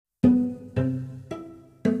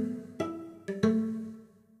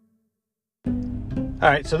All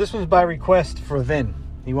right, so this one's by request for Vin.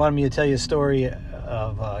 He wanted me to tell you a story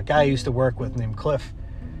of a guy I used to work with named Cliff.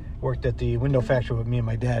 Worked at the window factory with me and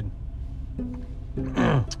my dad.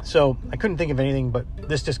 So I couldn't think of anything, but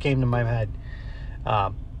this just came to my head.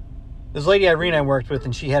 This lady Irene I worked with,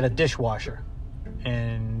 and she had a dishwasher.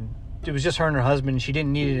 And it was just her and her husband. She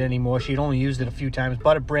didn't need it anymore. She'd only used it a few times,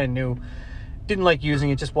 bought it brand new. Didn't like using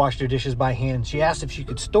it, just washed her dishes by hand. She asked if she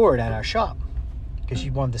could store it at our shop because she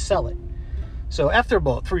wanted to sell it. So after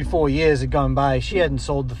about 3-4 years had gone by, she hadn't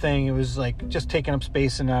sold the thing. It was like just taking up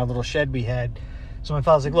space in our little shed we had. So my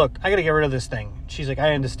father's like, look, I got to get rid of this thing. She's like,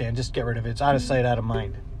 I understand. Just get rid of it. It's out of sight, out of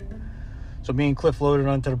mind. So me and Cliff loaded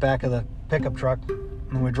onto the back of the pickup truck,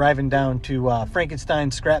 and we're driving down to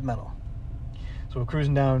Frankenstein's scrap metal. So we're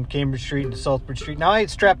cruising down Cambridge Street into Saltbridge Street. Now I had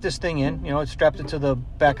strapped this thing in. I strapped it to the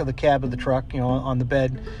back of the cab of the truck, on the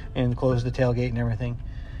bed, and closed the tailgate and everything.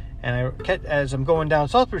 And as I'm going down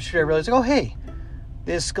Saltbridge Street, I realized, oh, hey,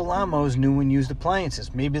 there's Scalamo's new and used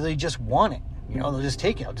appliances. Maybe they just want it. They'll just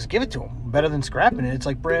take it. I'll just give it to them. Better than scrapping it. It's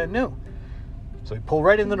like brand new. So we pull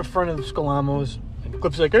right into the front of the Scalamo's. And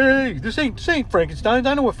Cliff's like, hey, this ain't Frankenstein's.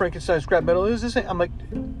 I know what Frankenstein's scrap metal is. This ain't. I'm like,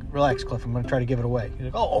 relax, Cliff. I'm going to try to give it away. He's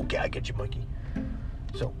like, oh, okay, I get you, Mikey.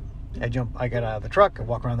 So I get out of the truck. I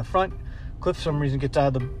walk around the front. Cliff, for some reason, gets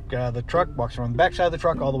out of the truck, walks around the back side of the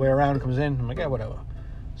truck all the way around, comes in. I'm like, yeah, whatever.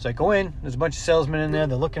 So I go in. There's a bunch of salesmen in there.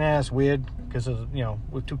 They're looking at us weird because of,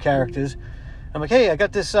 with two characters. I'm like, hey, I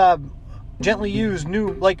got this gently used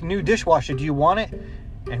new dishwasher. Do you want it?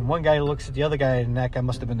 And one guy looks at the other guy, and that guy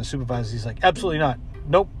must have been the supervisor. He's like, absolutely not.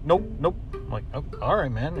 Nope. I'm like, oh, all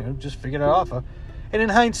right, man. Just figured it off. Huh? And in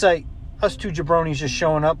hindsight, us two jabronis just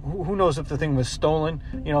showing up. Who knows if the thing was stolen?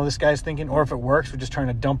 This guy's thinking, or if it works. We're just trying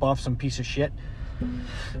to dump off some piece of shit.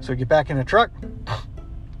 So we get back in the truck,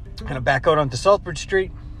 and I back out onto Saltbridge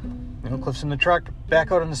Street. Cliff's in the truck,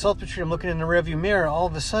 back out on the Saltbridge Street. I'm looking in the rearview mirror. All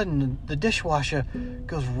of a sudden, the dishwasher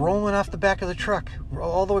goes rolling off the back of the truck,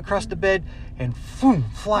 all the way across the bed, and boom,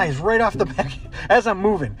 flies right off the back as I'm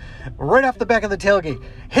moving, right off the back of the tailgate,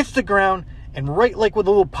 hits the ground, and right like with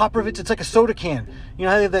the little pop rivets, it's like a soda can. You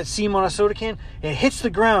know how they have that seam on a soda can? It hits the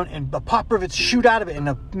ground, and the pop rivets shoot out of it, and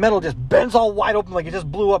the metal just bends all wide open like it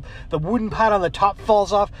just blew up. The wooden part on the top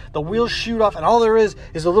falls off, the wheels shoot off, and all there is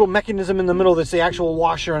a little mechanism in the middle that's the actual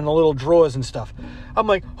washer and the little drawers and stuff. I'm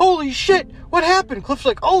like, holy shit, what happened? Cliff's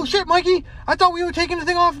like, oh shit, Mikey, I thought we were taking the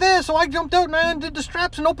thing off there, so I jumped out and I undid the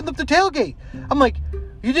straps and opened up the tailgate. I'm like,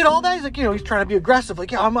 you did all that? He's like, he's trying to be aggressive.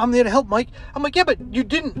 Like, yeah, I'm there to help, Mike. I'm like, yeah, but you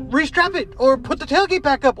didn't restrap it or put the tailgate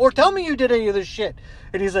back up or tell me you did any of this shit.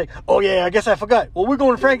 And he's like, oh, yeah, I guess I forgot. Well, we're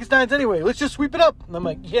going to Frankenstein's anyway. Let's just sweep it up. And I'm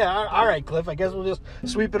like, yeah, all right, Cliff. I guess we'll just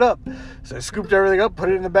sweep it up. So I scooped everything up, put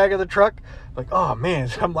it in the back of the truck. Like, oh, man,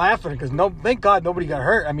 I'm laughing because thank God nobody got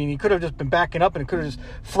hurt. I mean, he could have just been backing up and it could have just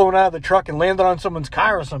flown out of the truck and landed on someone's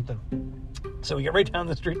car or something. So we get right down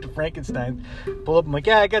the street to Frankenstein, pull up. I'm like,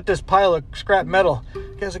 yeah, I got this pile of scrap metal.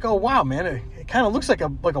 The guy's like, oh, wow, man, it kind of looks like a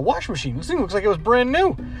wash machine. This thing looks like it was brand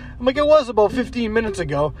new. I'm like, it was about 15 minutes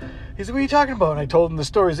ago. He's like, what are you talking about? And I told him the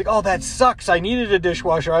story. He's like, oh, that sucks. I needed a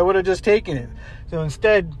dishwasher. I would have just taken it. So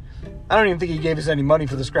instead, I don't even think he gave us any money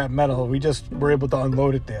for the scrap metal. We just were able to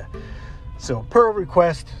unload it there. So per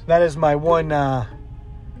request, that is my one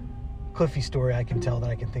Cliffy story I can tell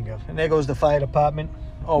that I can think of. And there goes the fire department.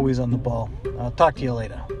 Always on the ball. I'll talk to you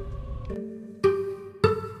later.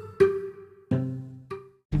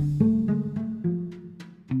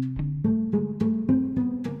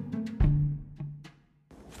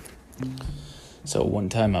 So one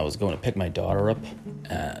time I was going to pick my daughter up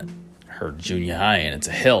at her junior high, and it's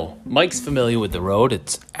a hill. Mike's familiar with the road.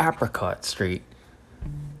 It's Apricot Street.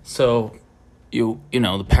 So you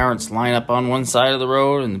know, the parents line up on one side of the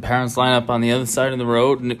road and the parents line up on the other side of the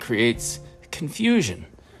road, and it creates confusion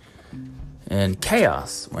and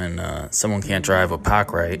chaos when someone can't drive or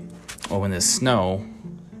park right, or when there's snow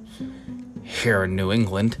here in New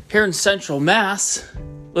England, here in Central Mass.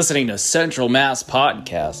 Listening to Central Mass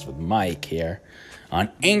Podcast with Mike here on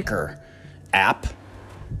Anchor app,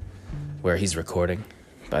 where he's recording,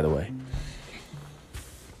 by the way.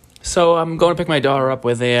 So I'm going to pick my daughter up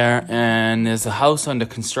with there, and there's a house under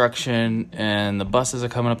construction, and the buses are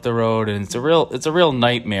coming up the road, and it's a real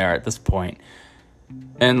nightmare at this point.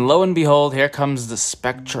 And lo and behold, here comes the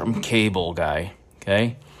Spectrum Cable guy,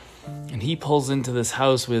 okay? And he pulls into this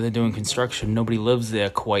house where they're doing construction. Nobody lives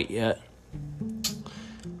there quite yet.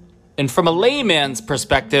 And from a layman's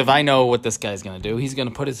perspective, I know what this guy's going to do. He's going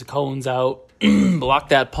to put his cones out, block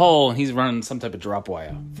that pole, and he's running some type of drop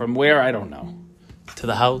wire. From where, I don't know. To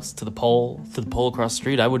the house, to the pole across the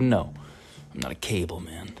street, I wouldn't know. I'm not a cable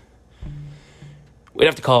man. We'd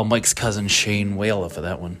have to call Mike's cousin Shane Whaler for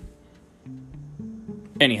that one.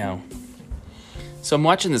 Anyhow, so I'm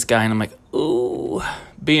watching this guy and I'm like, ooh,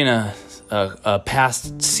 being a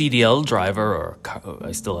past CDL driver, or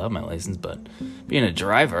I still have my license, but being a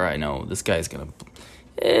driver, I know this guy's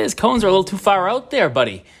his cones are a little too far out there,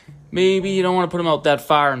 buddy. Maybe you don't want to put them out that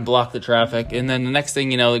far and block the traffic. And then the next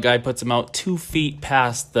thing you know, the guy puts them out 2 feet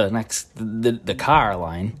past the car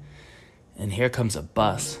line. And here comes a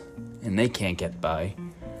bus, and they can't get by.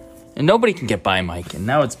 And nobody can get by, Mike. And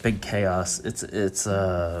now it's big chaos. It's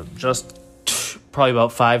just probably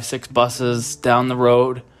about 5-6 buses down the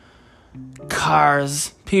road.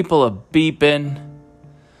 Cars, people are beeping.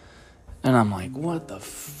 And I'm like, what the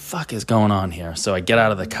fuck is going on here? So I get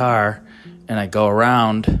out of the car, and I go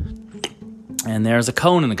around, and there's a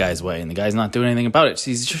cone in the guy's way, and the guy's not doing anything about it.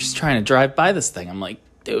 He's just trying to drive by this thing. I'm like,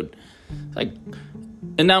 dude, like,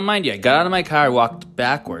 and now mind you, I got out of my car, I walked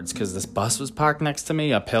backwards because this bus was parked next to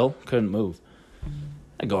me, uphill, couldn't move.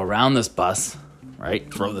 I go around this bus,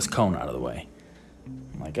 right, throw this cone out of the way.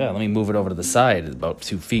 I'm like, oh, let me move it over to the side, about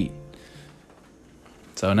 2 feet.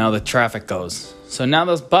 So now the traffic goes. So now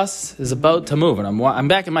this bus is about to move, and I'm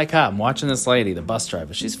back in my car. I'm watching this lady, the bus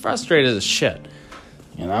driver. She's frustrated as shit.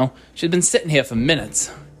 You know, she's been sitting here for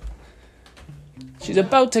minutes. She's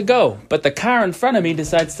about to go, but the car in front of me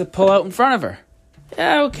decides to pull out in front of her.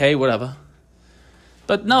 Yeah, okay, whatever.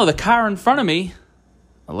 But no, the car in front of me,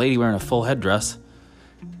 a lady wearing a full headdress,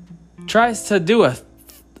 tries to do a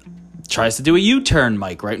U-turn,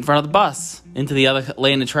 Mike, right in front of the bus, into the other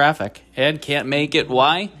lane of traffic, and can't make it.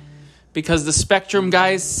 Why? Because the Spectrum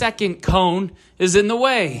guy's second cone is in the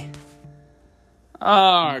way.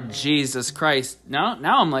 Oh, Jesus Christ. Now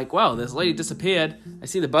I'm like, wow, this lady disappeared. I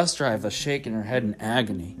see the bus driver shaking her head in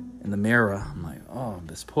agony in the mirror. I'm like, oh,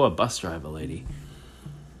 this poor bus driver lady.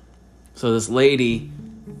 So this lady,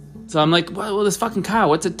 I'm like, well, this fucking car,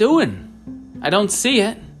 what's it doing? I don't see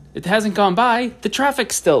it. It hasn't gone by. The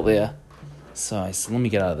traffic's still there. So I said, let me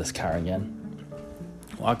get out of this car again.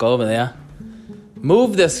 Walk over there.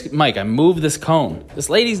 Move this, Mike, I moved this cone. This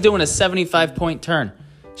lady's doing a 75-point turn.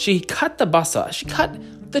 She cut the bus off. She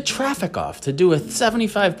cut the traffic off to do a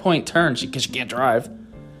 75-point turn because she can't drive.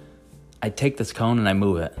 I take this cone and I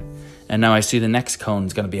move it. And now I see the next cone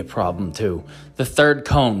is going to be a problem too. The third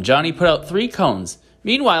cone. Johnny put out 3 cones.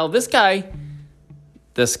 Meanwhile, this guy,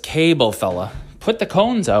 this cable fella, put the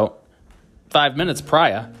cones out 5 minutes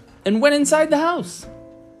prior and went inside the house.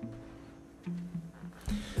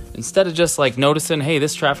 Instead of just like noticing, hey,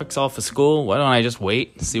 this traffic's all for school, why don't I just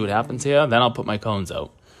wait and see what happens here? Then I'll put my cones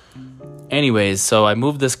out. Anyways, so I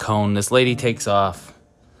move this cone. This lady takes off.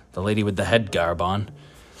 The lady with the head garb on.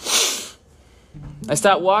 I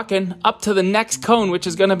start walking up to the next cone, which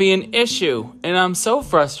is going to be an issue. And I'm so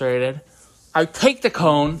frustrated. I take the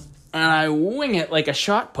cone and I wing it like a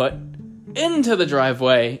shot put into the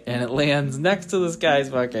driveway. And it lands next to this guy's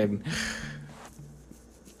fucking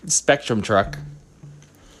Spectrum truck.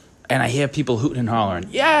 And I hear people hooting and hollering,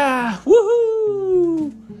 yeah,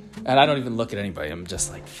 woohoo! And I don't even look at anybody. I'm just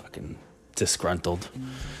like fucking disgruntled.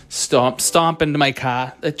 Stomp into my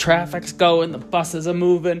car. The traffic's going. The buses are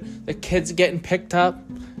moving. The kids are getting picked up.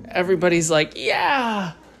 Everybody's like,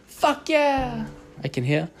 yeah, fuck yeah. I can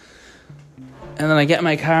hear. And then I get in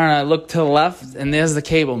my car and I look to the left, and there's the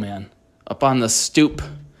cable man up on the stoop,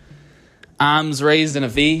 arms raised in a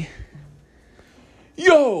V.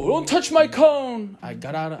 Yo, don't touch my cone. I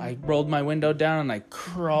got out, I rolled my window down and I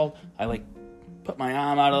crawled. I put my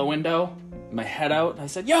arm out of the window, my head out, and I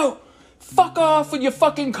said, yo, fuck off with your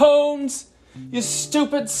fucking cones. You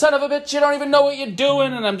stupid son of a bitch, you don't even know what you're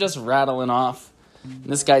doing. And I'm just rattling off. And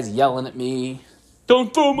this guy's yelling at me,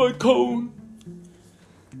 don't throw my cone.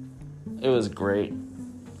 It was great.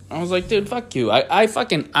 I was like, dude, fuck you. I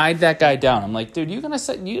fucking eyed that guy down. I'm like, dude, you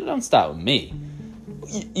don't start with me.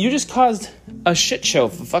 You just caused a shit show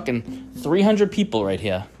for fucking 300 people right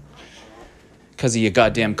here because of your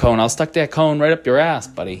goddamn cone. I'll stuck that cone right up your ass,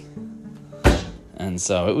 buddy. And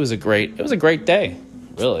so it was a great day,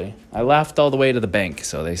 really. I laughed all the way to the bank,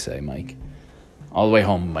 so they say, Mike. All the way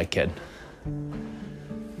home, my kid.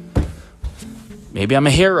 Maybe I'm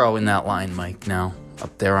a hero in that line, Mike, now,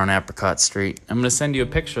 up there on Apricot Street. I'm going to send you a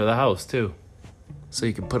picture of the house, too, so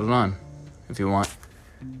you can put it on if you want.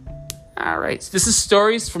 All right, so this is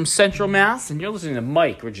Stories from Central Mass, and you're listening to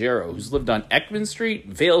Mike Ruggiero, who's lived on Ekman Street,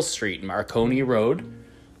 Vale Street, Marconi Road,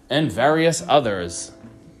 and various others.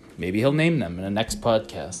 Maybe he'll name them in the next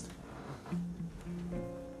podcast.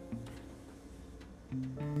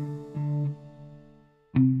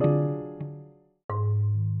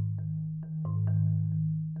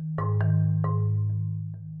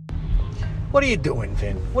 What are you doing,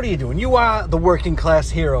 Vin? What are you doing? You are the working class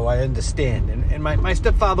hero, I understand. And my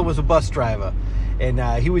stepfather was a bus driver. And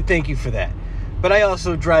he would thank you for that. But I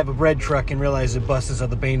also drive a bread truck and realize that buses are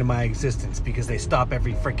the bane of my existence because they stop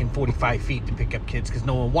every freaking 45 feet to pick up kids because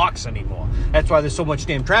no one walks anymore. That's why there's so much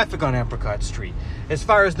damn traffic on Apricot Street. As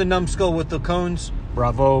far as the numbskull with the cones,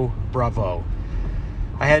 bravo, bravo.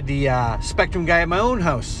 I had the Spectrum guy at my own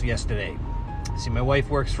house yesterday. See, my wife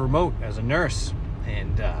works remote as a nurse,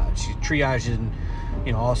 and she's triaging,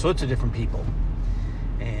 all sorts of different people.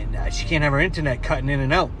 And she can't have her internet cutting in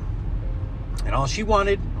and out. And all she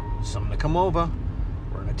wanted was someone to come over,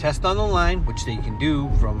 run a test on the line, which they can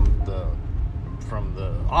do from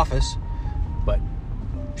the office, but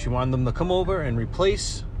she wanted them to come over and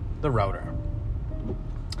replace the router.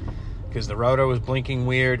 Because the router was blinking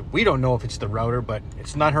weird. We don't know if it's the router, but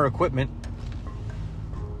it's not her equipment.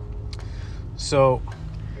 So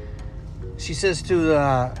she says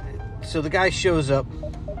so the guy shows up.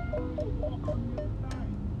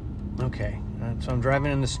 Okay, so I'm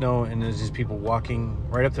driving in the snow, and there's these people walking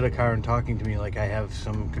right up to the car and talking to me like I have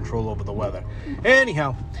some control over the weather.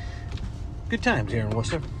 Anyhow, good times here in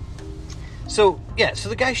Worcester. So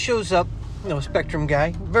the guy shows up, Spectrum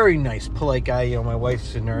guy, very nice, polite guy. My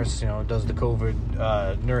wife's a nurse, does the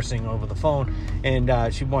COVID nursing over the phone,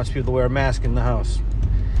 and she wants people to wear a mask in the house.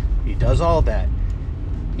 He does all that.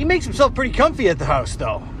 He makes himself pretty comfy at the house,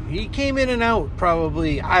 though. He came in and out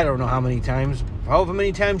probably, I don't know how many times, however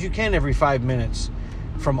many times you can every 5 minutes,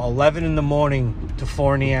 from 11 in the morning to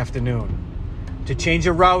 4 in the afternoon, to change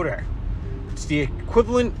a router. It's the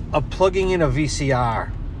equivalent of plugging in a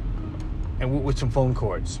VCR and with some phone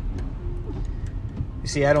cords. You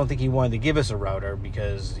see, I don't think he wanted to give us a router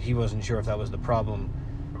because he wasn't sure if that was the problem.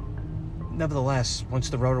 Nevertheless, once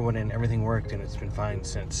the router went in, everything worked, and it's been fine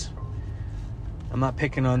since. I'm not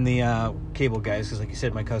picking on the cable guys because, like you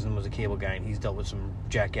said, my cousin was a cable guy, and he's dealt with some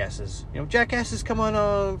jackasses. Jackasses come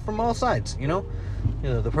on from all sides,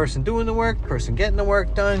 the person doing the work, person getting the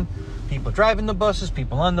work done, people driving the buses,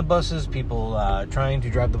 people on the buses, people trying to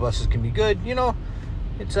drive the buses can be good.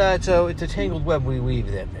 It's a tangled web we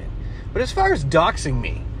weave there, man. But as far as doxing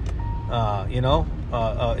me,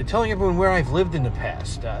 telling everyone where I've lived in the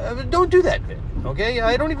past, don't do that, Vin, okay?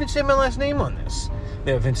 I don't even say my last name on this.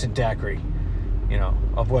 There, Vincent Dackery,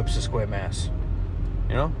 of Webster Square, Mass.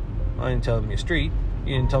 I didn't tell him your street.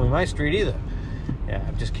 You didn't tell me my street either. Yeah,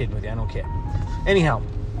 I'm just kidding with you. I don't care. Anyhow,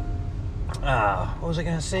 what was I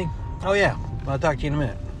going to say? Oh, yeah. I'll talk to you in a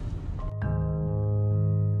minute.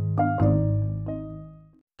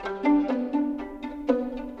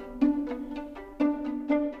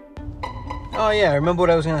 Oh, yeah, I remember what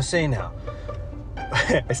I was going to say now.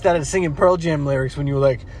 I started singing Pearl Jam lyrics when you were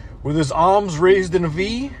like, with his arms raised in a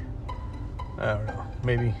V? I don't know.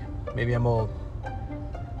 Maybe I'm old.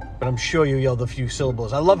 But I'm sure you yelled a few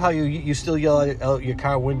syllables. I love how you still yell out your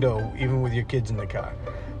car window even with your kids in the car.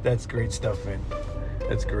 That's great stuff, man.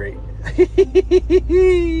 That's great.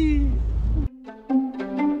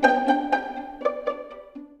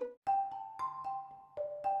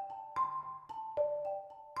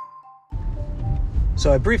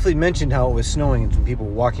 So I briefly mentioned how it was snowing and some people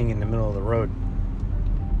walking in the middle of the road.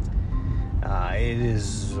 It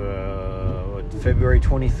is February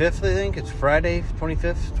 25th, I think. It's Friday,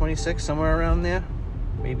 25th, 26th, somewhere around there.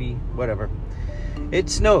 Maybe, whatever. It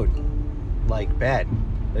snowed, like, bad.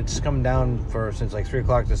 It's come down since like 3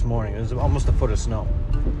 o'clock this morning. It was almost a foot of snow.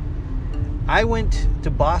 I went to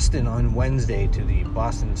Boston on Wednesday to the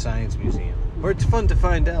Boston Science Museum, where it's fun to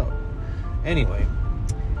find out. Anyway,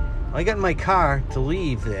 I got in my car to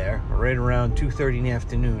leave there right around 2:30 in the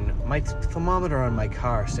afternoon. My thermometer on my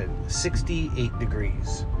car said 68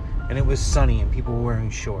 degrees, and it was sunny and people were wearing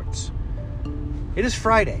shorts. It is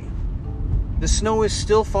Friday. The snow is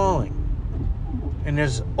still falling, and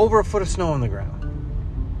there's over a foot of snow on the ground.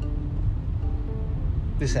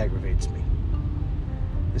 This aggravates me.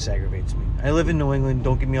 I live in New England.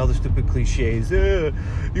 Don't give me all the stupid cliches. You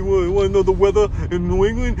want to know the weather in New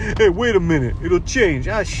England? Hey, wait a minute. It'll change.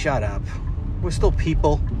 Shut up. We're still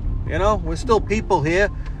people. We're still people here.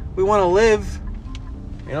 We want to live.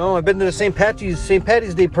 I've been to the St. Patty's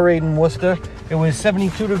Day parade in Worcester. It was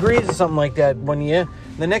 72 degrees or something like that one year.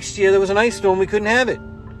 The next year there was an ice storm. We couldn't have it.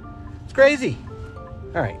 It's crazy.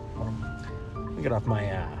 All right. Let me get off my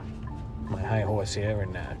high horse here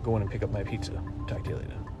and go in and pick up my pizza. Talk to you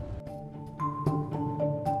later.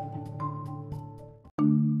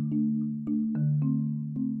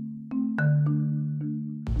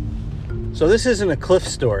 So this isn't a Cliff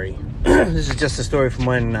story. This is just a story from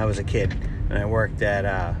when I was a kid and I worked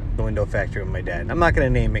at the window factory with my dad. I'm not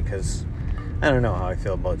going to name it because I don't know how I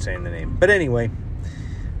feel about saying the name. But anyway,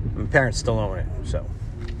 my parents still own it, so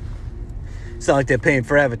it's not like they're paying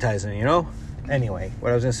for advertising, Anyway,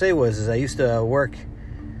 what I was going to say was I used to work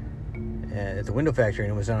at the window factory,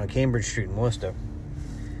 and it was on Cambridge Street in Worcester.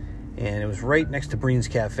 And it was right next to Breen's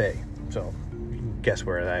Cafe. So, you can guess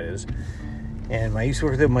where that is. And I used to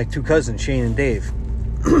work there with my two cousins, Shane and Dave.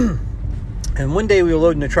 And one day we were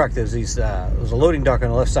loading the truck. There was a loading dock on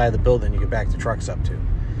the left side of the building you could back the trucks up to.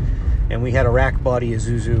 And we had a rack body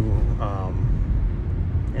Isuzu,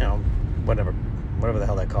 whatever the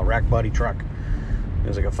hell they call, rack body truck. It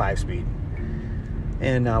was like a 5-speed.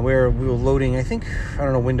 And we were loading,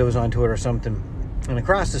 windows onto it or something. And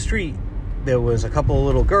across the street, there was a couple of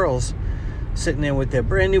little girls sitting there with their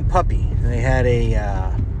brand new puppy. And they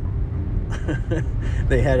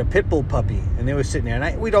had a pit bull puppy, and they were sitting there.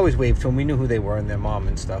 And we'd always wave to them. We knew who they were and their mom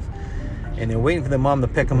and stuff. And they were waiting for their mom to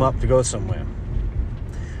pick them up to go somewhere.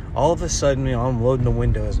 All of a sudden, I'm loading the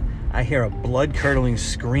windows. I hear a blood-curdling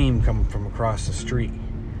scream coming from across the street.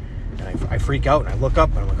 And I freak out, and I look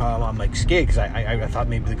up, and I'm like scared, because I thought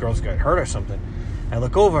maybe the girls got hurt or something. I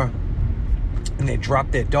look over, and they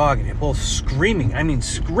drop their dog, and they're both screaming. I mean,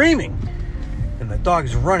 screaming. And the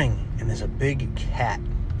dog's running, and there's a big cat,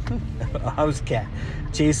 a house cat,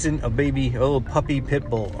 chasing a little puppy pit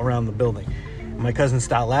bull around the building. And my cousins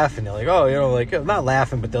start laughing. They're like, not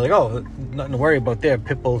laughing, but they're like, nothing to worry about there.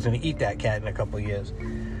 Pit bull's going to eat that cat in a couple of years.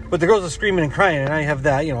 But the girls are screaming and crying, and I have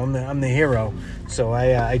that, I'm the hero. So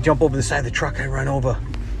I jump over the side of the truck, I run over.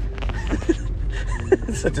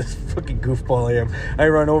 Such a fucking goofball I am. I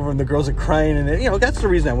run over, and the girls are crying, and that's the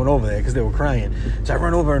reason I went over there, because they were crying. So I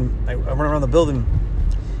run over, and I run around the building,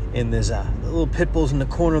 and there's little pit bulls in the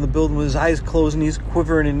corner of the building with his eyes closed, and he's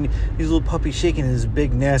quivering, and these little puppies shaking, and his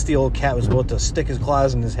big, nasty old cat was about to stick his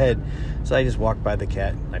claws in his head. So I just walked by the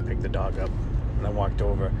cat, and I picked the dog up, and I walked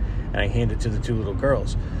over, and I handed it to the two little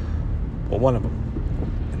girls. Well, one of them.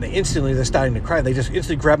 And they're starting to cry. They just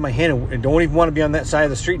instantly grab my hand and don't even want to be on that side of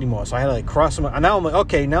the street anymore. So I had to cross them. And now I'm like,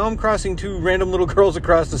 okay, now I'm crossing two random little girls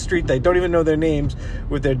across the street. They don't even know their names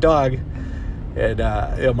with their dog.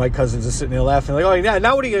 And my cousins are sitting there laughing like, oh, yeah,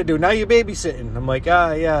 now what are you going to do? Now you're babysitting. I'm like,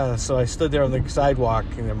 yeah. So I stood there on the sidewalk,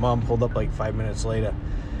 and their mom pulled up like 5 minutes later.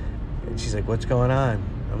 And she's like, what's going on?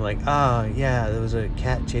 I'm like, yeah, there was a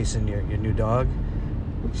cat chasing your new dog.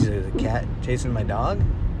 She's like, there's a cat chasing my dog?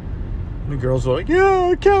 And the girls were like,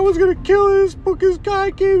 yeah, a cat was going to kill his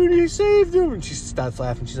guy came and he saved him. And she starts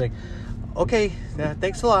laughing. She's like, okay,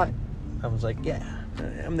 thanks a lot. I was like, yeah,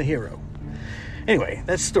 I'm the hero. Anyway,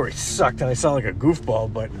 that story sucked, and I sound like a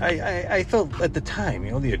goofball, but I felt at the time,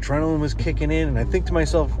 the adrenaline was kicking in, and I think to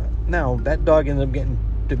myself, now, that dog ended up getting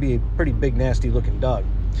to be a pretty big, nasty-looking dog.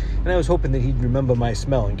 And I was hoping that he'd remember my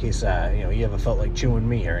smell in case, he ever felt like chewing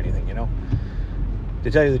me or anything, To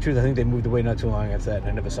tell you the truth, I think they moved away not too long after that, and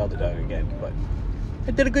I never saw the dog again. But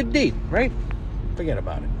I did a good deed, right? Forget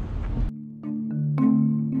about it.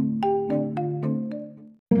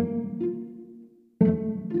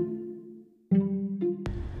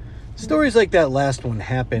 Stories like that last one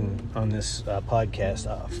happen on this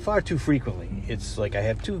podcast far too frequently. It's like I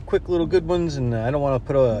have two quick little good ones, and I don't want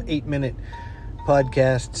to put a 8-minute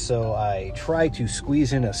podcast, so I try to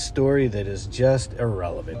squeeze in a story that is just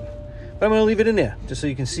irrelevant. But I'm going to leave it in there, just so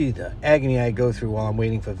you can see the agony I go through while I'm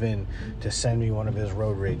waiting for Vin to send me one of his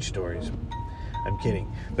road rage stories. I'm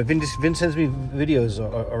kidding. But Vin sends me videos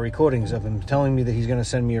or recordings of him telling me that he's going to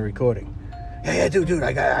send me a recording. Yeah, dude,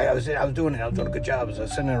 I was doing it. I was doing a good job. I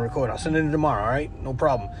was sending a recording. I'll send it in tomorrow, all right? No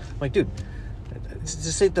problem. I'm like, dude,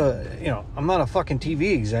 just ain't I'm not a fucking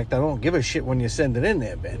TV exec. I don't give a shit when you send it in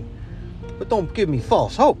there, Ben. But don't give me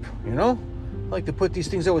false hope, I like to put these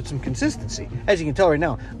things out with some consistency. As you can tell right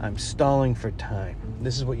now, I'm stalling for time.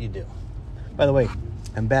 This is what you do. By the way,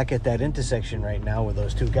 I'm back at that intersection right now where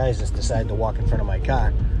those two guys just decided to walk in front of my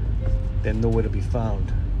car. They're nowhere to be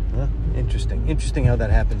found. Huh? Interesting how that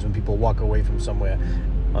happens when people walk away from somewhere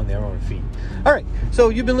on their own feet. All right, so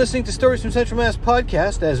you've been listening to Stories from Central Mass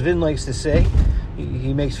podcast, as Vin likes to say.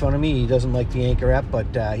 He makes fun of me. He doesn't like the Anchor app,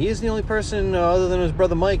 but he is the only person other than his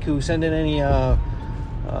brother Mike who sent in any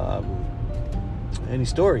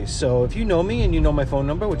stories. So if you know me and you know my phone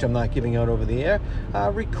number, which I'm not giving out over the air,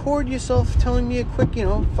 record yourself telling me a quick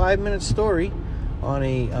 5-minute story on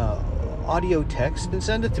a audio text and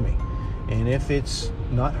send it to me. And if it's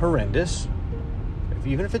not horrendous,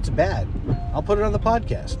 even if it's bad, I'll put it on the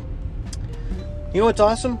podcast. You know what's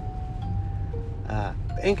awesome?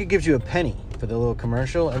 Anchor gives you a penny for the little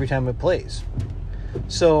commercial every time it plays.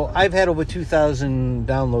 So I've had over 2,000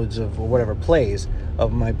 downloads of whatever plays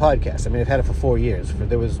of my podcast. I mean, I've had it for 4 years.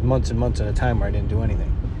 There was months and months at a time where I didn't do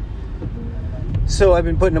anything. So I've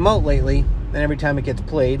been putting them out lately, and every time it gets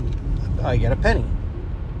played, I get a penny.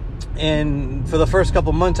 And for the first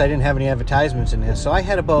couple months, I didn't have any advertisements in there. So I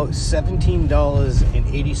had about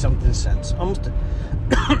 $17.80 something cents. Almost,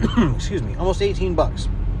 excuse me, almost $18.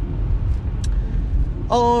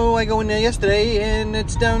 Oh, I go in there yesterday and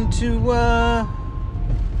it's down to, what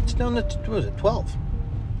was it, 12.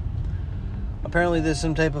 Apparently there's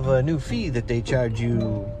some type of a new fee that they charge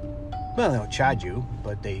you. Well, they don't charge you,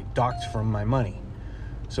 but they docked from my money.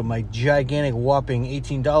 So my gigantic whopping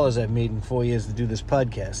 $18 I've made in 4 years to do this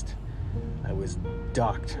podcast, I was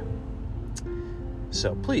docked.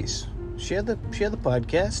 So please share the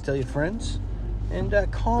podcast, tell your friends, and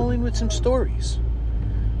call in with some stories.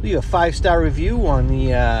 Leave a 5-star review on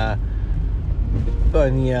the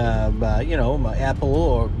Apple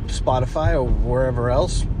or Spotify or wherever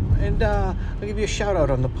else, and I'll give you a shout out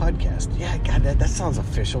on the podcast. Yeah, God, that sounds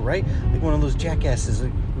official, right? Like one of those jackasses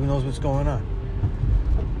who knows what's going on.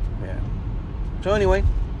 Yeah. So anyway,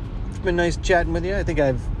 it's been nice chatting with you. I think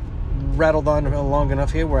I've rattled on long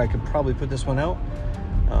enough here where I could probably put this one out.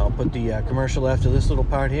 I'll put the commercial after this little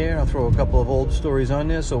part here. I'll throw a couple of old stories on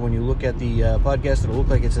there, so when you look at the podcast, it'll look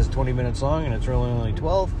like it says 20 minutes long, and it's really only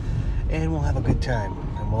 12, and we'll have a good time,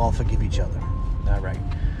 and we'll all forgive each other. All right.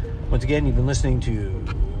 Once again, you've been listening to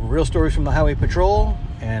Real Stories from the Highway Patrol,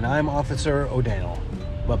 and I'm Officer O'Daniel.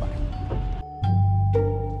 Bye-bye.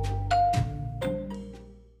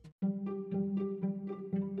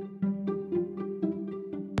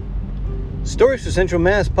 Stories for Central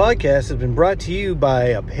Mass podcast has been brought to you by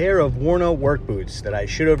a pair of worn-out work boots that I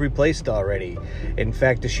should have replaced already. In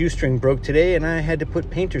fact, the shoestring broke today and I had to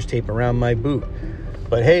put painter's tape around my boot.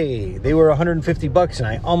 But hey, they were $150 and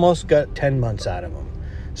I almost got 10 months out of them.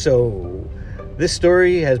 So, this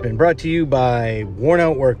story has been brought to you by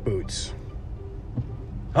worn-out work boots.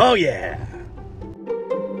 Oh yeah!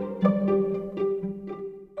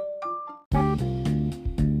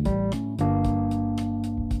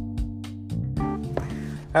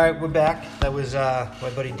 All right, we're back. That was my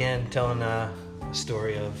buddy Dan telling a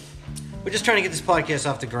story of... We're just trying to get this podcast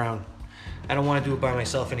off the ground. I don't want to do it by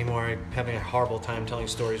myself anymore. I'm having a horrible time telling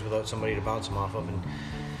stories without somebody to bounce them off of. And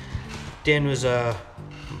Dan was,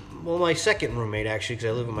 my second roommate, actually, because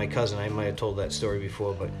I live with my cousin. I might have told that story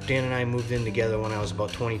before. But Dan and I moved in together when I was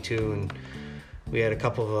about 22. And we had a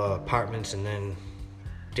couple of apartments. And then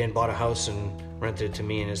Dan bought a house and rented it to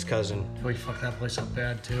me and his cousin. We fucked that place up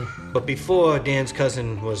bad, too. But before Dan's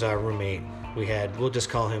cousin was our roommate, we'll just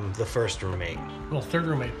call him the first roommate. Well, third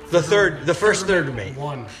roommate. The first third roommate.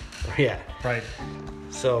 One. Yeah. Right.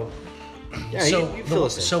 So, yeah, you fill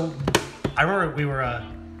us in. So, I remember we were,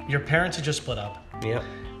 your parents had just split up. Yep.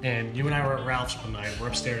 And you and I were at Ralph's one night. We're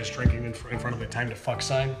upstairs drinking in front of the Time to Fuck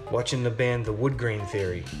sign. Watching the band The Wood Grain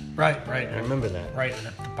Theory. Right. I remember that. Right. And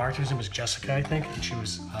the bartender's name was Jessica, I think. And she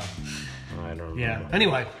was... I don't remember. Yeah.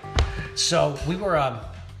 Anyway, so we were...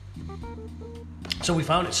 so we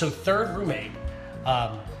found it. So third roommate,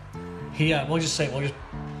 we'll just say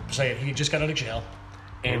it. He just got out of jail.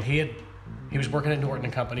 And he was working at Norton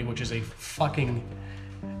and Company, which is a fucking...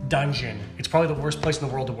 dungeon. It's probably the worst place in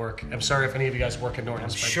the world to work. I'm sorry if any of you guys work at Norton.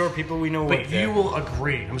 I'm sure people we know work there. But you will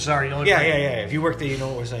agree. I'm sorry. You'll agree. Yeah. If you work there, you know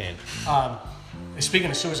what we're saying. Speaking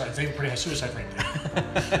of suicides, they have a pretty high suicide rate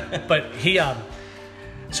there. But he had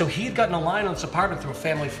gotten a line on this apartment through a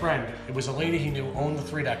family friend. It was a lady he knew owned the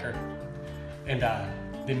 3-decker. And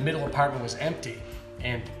the middle apartment was empty.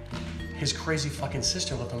 And his crazy fucking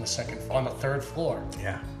sister lived on the third floor.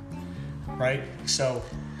 Yeah. Right? So...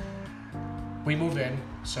 we moved in,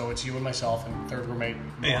 so it's you and myself and third roommate.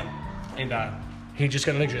 Yeah. And he just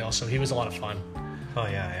got out of jail, so he was a lot of fun. Oh,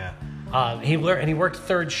 yeah. He worked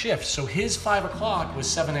third shift, so his 5 o'clock was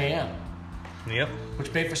 7 a.m. Yep.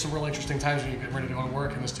 Which made for some real interesting times when you get ready to go to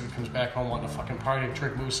work and this dude comes back home wanting to fucking party and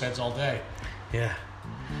drink moose heads all day. Yeah.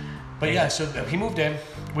 But yeah, so he moved in.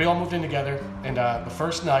 We all moved in together, and the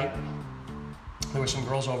first night, there were some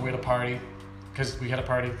girls over. We had a party, because we had a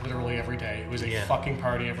party literally every day. It was a fucking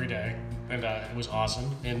party every day. And it was awesome,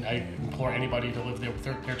 and I implore anybody to live their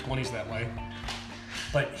 20s that way.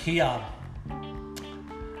 But he had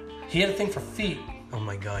a thing for feet. Oh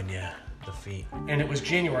my God, yeah, the feet. And it was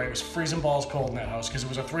January. It was freezing balls cold in that house because it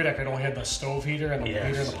was a 3-decker. It only had the stove heater and the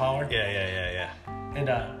heater and the power. Yeah. And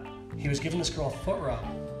he was giving this girl a foot rub,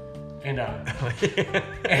 and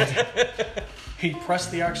he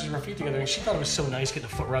pressed the arches of her feet together, and she thought it was so nice getting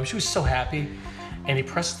a foot rub. She was so happy, and he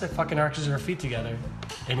pressed the fucking arches of her feet together,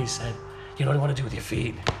 and he said, "You know what I want to do with your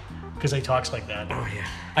feet?" Because he talks like that. Oh, yeah.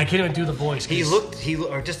 I can't even do the voice.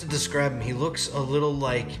 Or just to describe him, he looks a little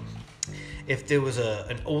like if there was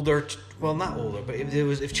an older, well, not older, but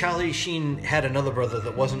if Charlie Sheen had another brother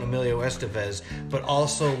that wasn't Emilio Estevez, but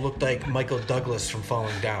also looked like Michael Douglas from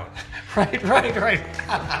Falling Down. Right.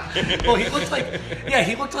 Well, he looked like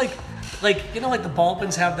you know, like the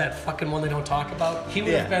Baldwins have that fucking one they don't talk about. He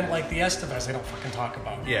would have been like the Estevez they don't fucking talk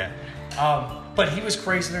about. Yeah. But he was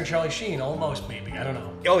crazier than Charlie Sheen, almost, maybe. I don't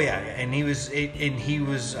know. Oh yeah, and he was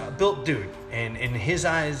built dude, and in his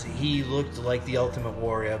eyes he looked like the ultimate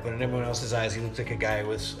warrior, but in everyone else's eyes he looked like a guy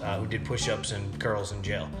who did push-ups and curls in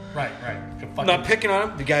jail. Right. Not picking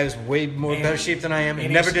on him. The guy was way more better shape than I am. He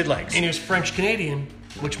never did legs. And he was French Canadian,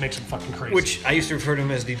 which makes him fucking crazy. Which I used to refer to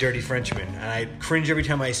him as the dirty Frenchman, and I cringe every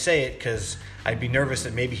time I say it because I'd be nervous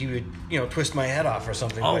that maybe he would, twist my head off or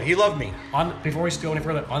something. But he loved me. Before we go any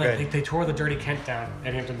further, they tore the Dirty Kent down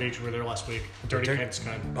at Hampton Beach. We were there last week. The Dirty Kent's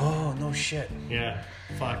gone. Oh, no shit. Yeah.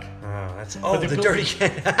 Fuck. The Dirty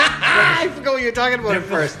Kent. I forgot what you were talking about at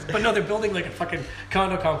first. But no, they're building like a fucking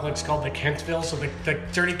condo complex called the Kentville. So the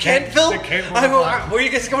Dirty Kentville? Kentville. Where are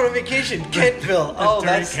you guys going on vacation? Kentville.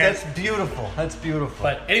 That's beautiful. That's beautiful.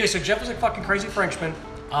 But anyway, so Jeff was a fucking crazy Frenchman.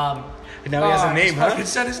 Now he has a name, huh? He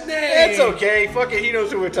said his name. That's okay. Fuck it. He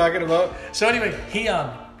knows who we're talking about. So anyway,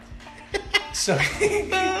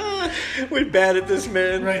 we're bad at this,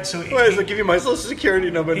 man. Right. So I'll give you my social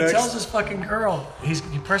security number next. He tells this fucking girl. He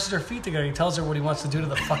presses her feet together. He tells her what he wants to do to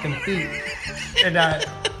the fucking feet. And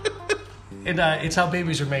it's how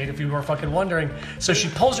babies are made, if you were fucking wondering. So she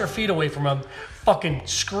pulls her feet away from him, fucking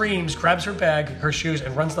screams, grabs her bag, her shoes,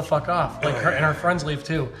 and runs the fuck off. And her friends leave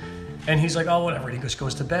too. And he's like, oh, whatever. And he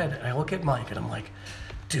goes to bed. And I look at Mike and I'm like,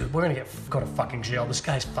 dude, we're going to go to fucking jail. This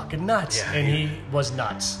guy's fucking nuts. Yeah, and he was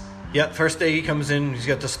nuts. Yep, first day he comes in, he's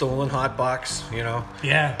got the stolen hot box, Yeah.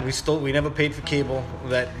 We never paid for cable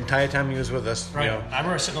that entire time he was with us. Right. I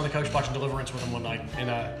remember sitting on the couch watching Deliverance with him one night, and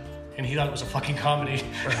he thought it was a fucking comedy.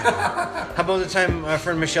 How about the time our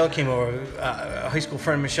friend Michelle came over, high school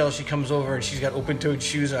friend Michelle, she comes over and she's got open-toed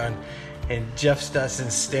shoes on. And Jeff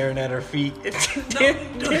Stusson's staring at her feet. That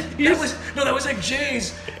was like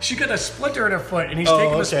Jay's. She got a splinter in her foot, and he's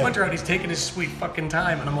taking the splinter out. He's taking his sweet fucking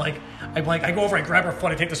time, and I'm like, I go over, I grab her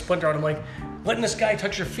foot, I take the splinter out. I'm like, letting this guy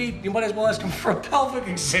touch your feet, you might as well ask him for a pelvic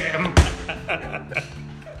exam.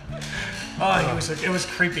 It was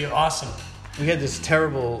creepy, awesome. We had this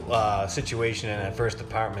terrible situation in that first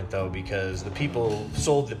apartment though, because the people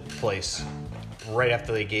sold the place right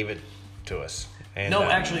after they gave it to us. And, no,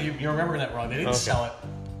 actually, you're remembering that wrong. They didn't sell it.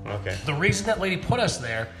 Okay. The reason that lady put us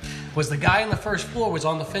there was the guy on the first floor was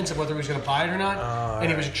on the fence of whether he was going to buy it or not,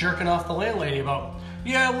 and he was jerking off the landlady about,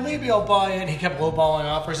 maybe I'll buy it. He kept lowballing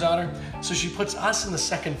offers on her, so she puts us in the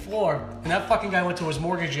second floor, and that fucking guy went to his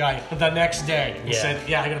mortgage guy the next day and said,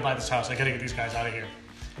 I got to buy this house. I got to get these guys out of here.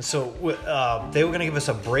 So they were going to give us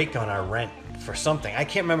a break on our rent for something. I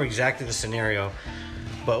can't remember exactly the scenario.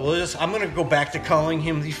 But I'm going to go back to calling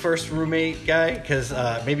him the first roommate guy because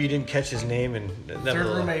maybe you didn't catch his name. Third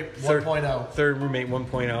roommate 1.0. Third roommate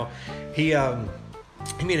 1.0. He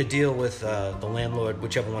made a deal with the landlord,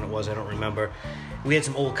 whichever one it was, I don't remember. We had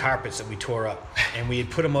some old carpets that we tore up, and we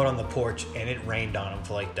had put them out on the porch, and it rained on them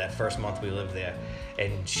for like that first month we lived there.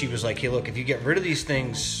 And she was like, hey, look, if you get rid of these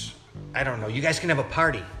things, I don't know, you guys can have a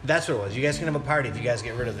party. That's what it was. You guys can have a party if you guys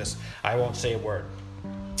get rid of this. I won't say a word.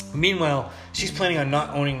 Meanwhile, she's planning on not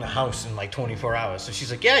owning the house in like 24 hours. So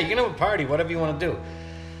she's like, yeah, you can have a party, whatever you want to do.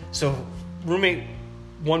 So roommate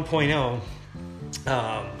 1.0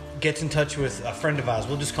 gets in touch with a friend of ours.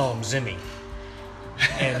 We'll just call him Zimmy.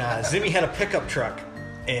 And Zimmy had a pickup truck.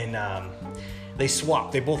 And they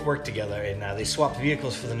swapped. They both worked together. And they swapped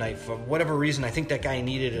vehicles for the night. For whatever reason, I think that guy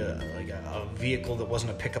needed a vehicle that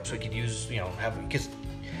wasn't a pickup so he could use, because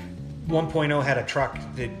 1.0 had a truck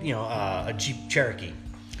that, a Jeep Cherokee.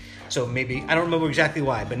 So maybe, I don't remember exactly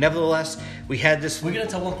why, but nevertheless, we had this... We're going to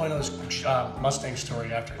tell 1.0's Mustang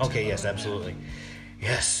story after. Okay, yes, absolutely.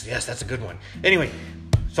 Yes, that's a good one. Anyway,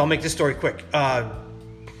 so I'll make this story quick.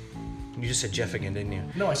 You just said Jeff again, didn't you?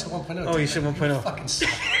 No, I said 1.0. Oh, you said 1.0. Fucking suck.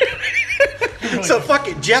 So fuck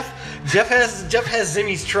it, Jeff has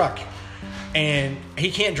Zimmy's truck, and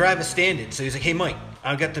he can't drive a Standard. So he's like, hey, Mike,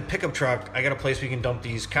 I've got the pickup truck. I got a place we can dump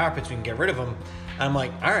these carpets. We can get rid of them. I'm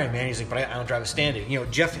like, all right, man. He's like, but I don't drive a Standard.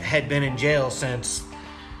 Jeff had been in jail since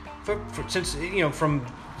from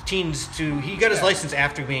teens to... He got his license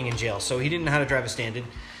after being in jail, so he didn't know how to drive a Standard.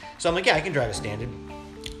 So I'm like, yeah, I can drive a Standard.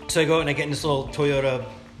 So I go out and I get in this little Toyota...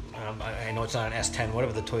 I know it's not an S10,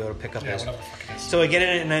 whatever the Toyota pickup is. Whatever the fuck it is. So I get in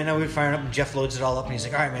it, and I know we're firing up, and Jeff loads it all up, and he's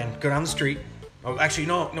like, all right, man, go down the street. Oh, actually,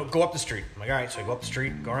 no, go up the street. I'm like, all right, so I go up the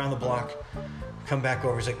street, go around the block, come back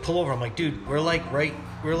over. He's like, pull over. I'm like, dude, we're like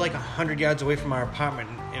 100 yards away from our apartment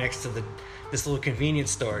next to the this little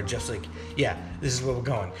convenience store. And Jeff's like, yeah, this is where we're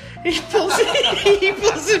going. And he pulls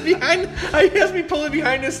it behind. He has me pull it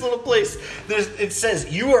behind this little place. It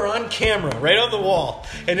says, you are on camera, right on the wall.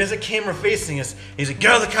 And there's a camera facing us. He's like,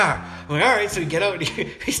 get out of the car. I'm like, all right. So we get out. And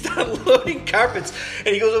he started loading carpets. And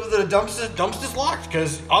he goes over to the dumpster. Dumpster's locked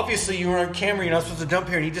because obviously you were on camera. You're not supposed to dump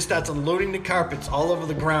here. And he just starts unloading the carpets all over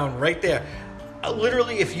the ground right there.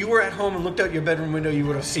 Literally, if you were at home and looked out your bedroom window, you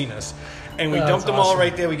would have seen us. And we dumped them all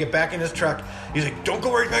right there. We get back in his truck. He's like, don't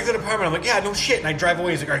go right back to the apartment. I'm like, yeah, no shit. And I drive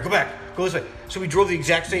away. He's like, all right, go back. Go this way. So we drove the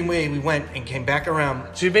exact same way we went and came back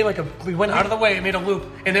around. So you made we went out of the way, made a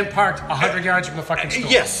loop, and then parked 100 yards from the fucking store.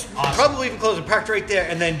 Yes. Awesome. Probably even closer. Parked right there.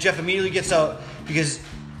 And then Jeff immediately gets out because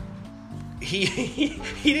he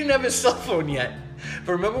didn't have his cell phone yet.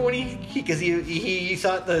 But remember when he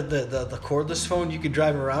thought the cordless phone you could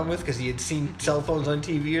drive around with because he had seen cell phones on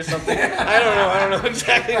TV or something. I don't know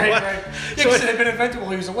exactly what. Right. Yeah, because it had been invented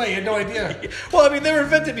while he was away. He had no idea. Well, I mean, they were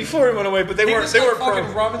invented before he went away, but they weren't. They were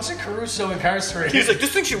fucking Robinson Crusoe incarcerated. He's like,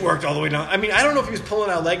 this thing should work all the way down. I mean, I don't know if he was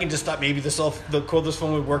pulling out leg and just thought maybe the cordless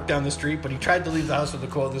phone would work down the street, but he tried to leave the house with the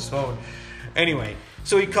cordless phone. Anyway.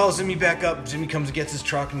 So he calls Jimmy back up. Jimmy comes and gets his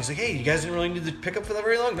truck, and he's like, hey, you guys didn't really need the pickup for that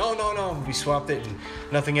very long? No. We swapped it, and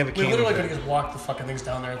nothing ever came. We literally could have just walked the fucking things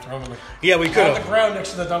down there and thrown them we could have. On the ground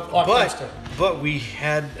next to the dumpster. But we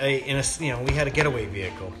had we had a getaway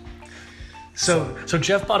vehicle. So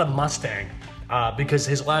Jeff bought a Mustang because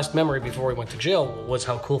his last memory before he went to jail was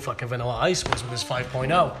how cool fucking Vanilla Ice was with his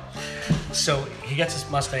 5.0. So he gets his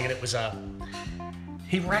Mustang, and it was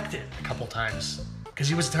he wrecked it a couple times because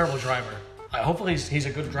he was a terrible driver. Hopefully he's a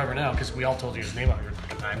good driver now because we all told you his name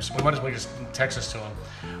 100 times. We might as well just text us to him.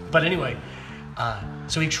 But anyway,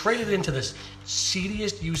 so he traded into this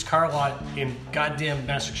seediest used car lot in goddamn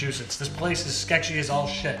Massachusetts. This place is sketchy as all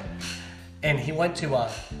shit. And he went to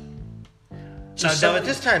So at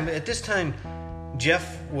this time,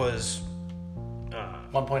 Jeff was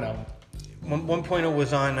 1.0. 1.0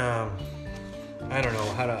 was on. I don't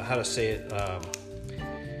know how to say it.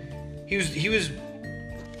 He was.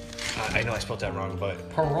 I know I spelled that wrong, but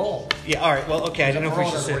parole. Yeah. All right. Well, okay. I don't know if we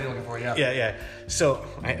should say. What you're looking for, yeah. Yeah. So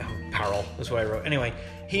parole. That's what I wrote. Anyway,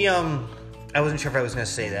 he I wasn't sure if I was going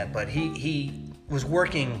to say that, but he was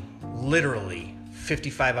working literally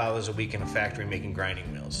 55 hours a week in a factory making grinding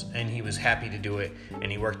wheels, and he was happy to do it. And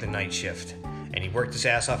he worked the night shift, and he worked his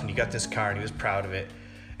ass off, and he got this car, and he was proud of it,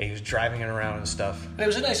 and he was driving it around and stuff. And it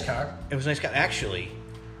was a nice car. It was a nice car, actually.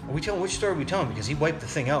 Are we telling which story are we telling? Because he wiped the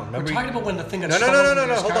thing out. Remember? We're talking about when the thing got No.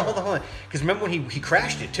 Hold on. Because remember when he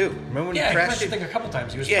crashed it too? Remember when he crashed the thing a couple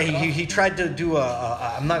times. He tried to do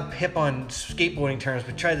I'm not hip on skateboarding terms,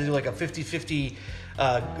 but tried to do like a 50-50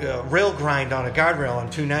 rail grind on a guardrail on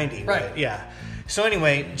 290. Right. Yeah. So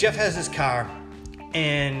anyway, Jeff has this car,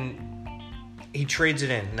 and he trades it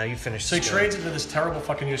in. Now you finish. So he trades into this terrible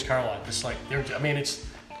fucking used car lot. This it's.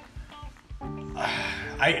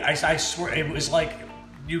 I swear it was like.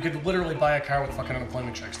 You could literally buy a car with fucking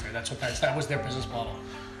unemployment checks there. That was their business model.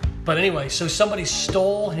 But anyway, so somebody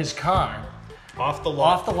stole his car off the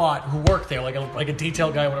lot. Who worked there, like a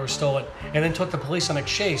detail guy, or whatever, stole it, and then took the police on a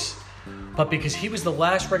chase. But because he was the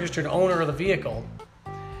last registered owner of the vehicle,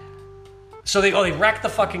 so they wrecked the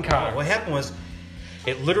fucking car. What happened was,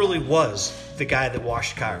 it literally was the guy that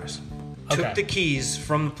washed cars. Took the keys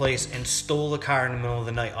from the place and stole the car in the middle of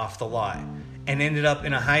the night off the lot. And ended up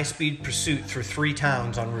in a high-speed pursuit through 3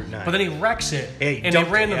 towns on Route 9. But then he wrecks it, and they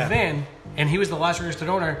ran the VIN, and he was the last registered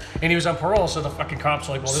owner, and he was on parole, so the fucking cops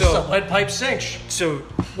were like, well, this is a lead pipe cinch. So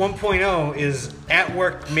 1.0 is at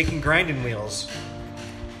work making grinding wheels,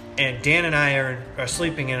 and Dan and I are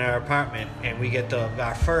sleeping in our apartment, and we get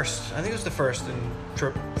our first, I think it was the first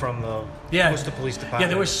trip from the Worcester Police Department. Yeah,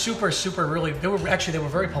 they were super really, they were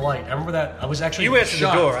very polite. I remember that. I was actually You answered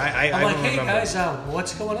shocked. the door. I'm like, hey remember. guys,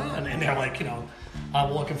 what's going on? And they're like,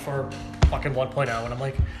 I'm looking for fucking 1.0. And I'm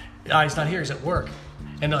like, he's not here, he's at work.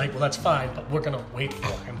 And they're like, well, that's fine, but we're going to wait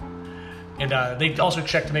for him. And they also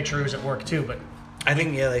checked to make sure he was at work too, but I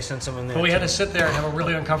think, they sent someone there. But we had to sit there and have a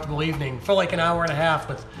really uncomfortable evening for like an hour and a half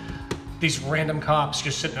with these random cops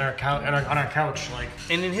just sitting on our couch, like.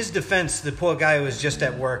 And in his defense, the poor guy was just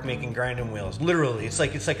at work making grinding wheels. Literally, it's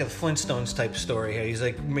like a Flintstones type story here. He's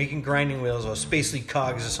like making grinding wheels or Spacely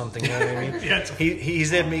Cogs or something. You know what I mean? Yeah,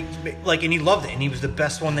 he's there, and he loved it, and he was the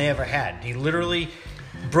best one they ever had. He literally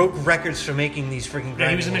broke records for making these freaking grinding wheels.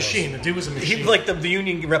 He was a machine. The dude was a machine. He, like the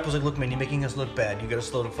union rep was like, look, man, you're making us look bad. You got to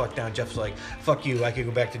slow the fuck down. Jeff's like, fuck you. I could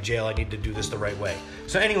go back to jail. I need to do this the right way.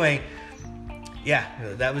 So anyway. Yeah,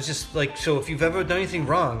 that was just like, so if you've ever done anything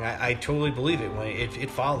wrong, I totally believe it. It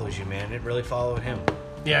follows you, man. It really followed him.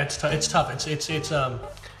 Yeah, it's tough. It's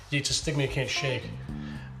a stigma you can't shake.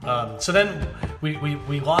 So then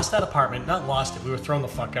we lost that apartment. Not lost it. We were thrown the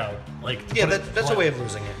fuck out. That's a way of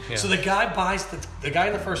losing it. Yeah. So the guy buys the guy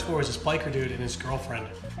in the first floor is this biker dude and his girlfriend,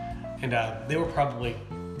 and they were probably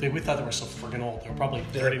we thought they were so friggin' old. They were probably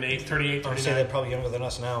 38, 39. I would say they're probably younger than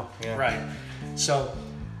us now. Yeah. Right. So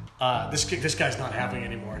this guy's not having it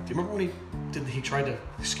anymore. Do you remember when he tried to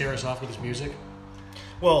scare us off with his music?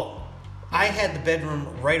 Well, I had the bedroom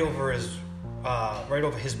right over his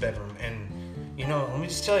bedroom, and let me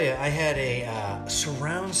just tell you, I had a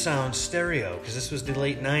surround sound stereo because this was the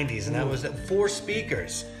late '90s, and that was 4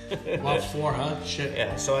 speakers. Wow, 4, huh? Shit.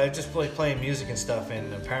 Yeah. So I just playing music and stuff,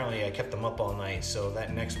 and apparently I kept them up all night. So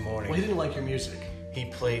that next morning, Well, he didn't like your music. he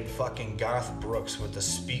played fucking Garth Brooks with the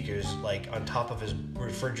speakers on top of his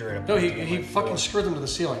refrigerator. No, he fucking screwed them to the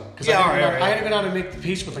ceiling. Yeah, I had all right. to go down and make the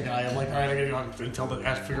peace with the guy. I'm like, all right, I gotta go out and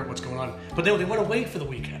figure out what's going on. But they went away for the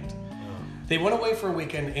weekend. They went away for a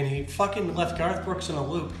weekend, and he fucking left Garth Brooks in a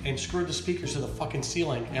loop and screwed the speakers to the fucking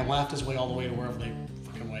ceiling and laughed his way all the way to wherever they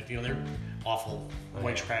fucking went. They're awful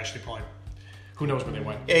white trash. They probably, who knows where they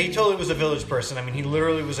went. Yeah, he totally was a village person. I mean, he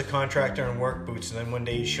literally was a contractor in work boots, and then one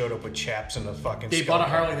day he showed up with chaps and a fucking They bought a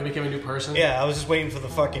Harley, they became a new person. Yeah, I was just waiting for the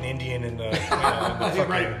fucking Indian and the fucking,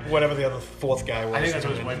 Right. whatever the other fourth guy was. I think that's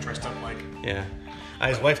what his wife dressed up like. Yeah.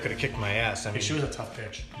 His wife could have kicked my ass. I mean, She was a tough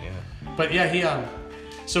bitch. Yeah. But yeah,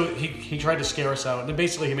 so he tried to scare us out, and then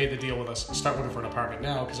basically he made the deal with us: start looking for an apartment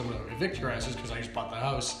now because I'm going to evict your asses because I just bought the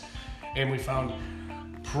house, and we found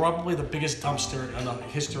probably the biggest dumpster in the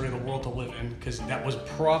history of the world to live in because that was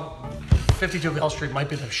 52 Bell Street might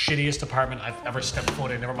be the shittiest apartment I've ever stepped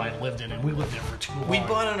foot in, never mind lived in, and we lived there for too long. We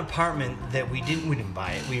bought an apartment that we didn't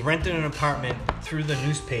buy it. We rented an apartment through the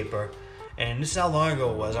newspaper, and this is how long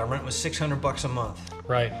ago it was. Our rent was $600 a month.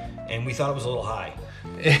 Right. And we thought it was a little high.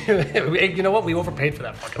 You know what? We overpaid for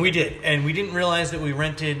that fucking. We did, and we didn't realize that we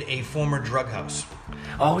rented a former drug house.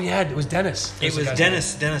 Oh yeah, it was Dennis. It was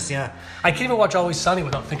Dennis, yeah. I can't even watch Always Sunny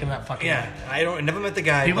without thinking of that fucking. Yeah, I never met the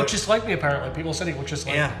guy. He looked just like me apparently. People said he looked just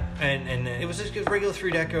like me. Yeah, and it was just a regular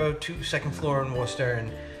 3-decker, second floor in Worcester,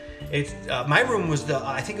 and it's my room was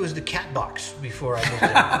I think it was the cat box before I moved in.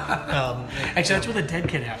 Actually, that's where the dead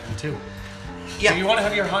kid happened too. Yeah. So you want to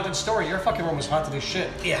have your haunted story? Your fucking room was haunted as shit.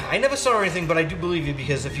 Yeah, I never saw anything, but I do believe you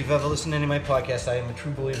because if you've ever listened to any of my podcasts, I am a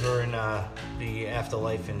true believer in the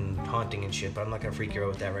afterlife and haunting and shit. But I'm not gonna freak you out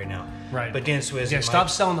with that right now. Right. But Dan Swizz. Yeah, stop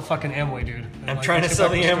selling the fucking Amway, dude. I'm trying to sell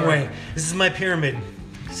the Amway. This is my pyramid.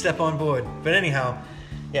 Step on board. But anyhow,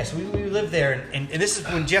 yeah. So we lived there, and this is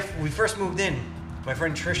when we first moved in. My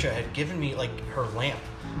friend Trisha had given me her lamp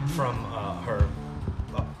from her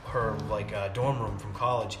dorm room from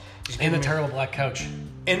college. And the terrible black couch.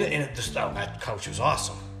 And that couch was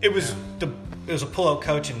awesome. It was it was a pull-out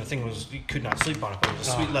couch, and the thing was you could not sleep on it. But it was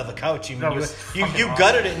a sweet leather couch. You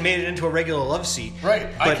gutted it and made it into a regular love seat. Right.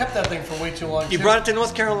 I kept that thing for way too long. You brought it to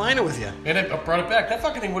North Carolina with you. And I brought it back. That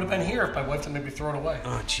fucking thing would have been here if my wife didn't maybe throw it away.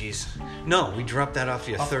 Oh jeez. No, we dropped that off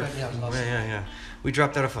your third. Yeah. We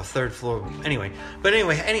dropped that off a third floor. Anyhow,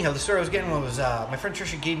 the story I was getting was my friend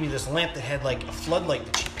Trisha gave me this lamp that had like a floodlight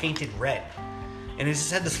that she painted red. And it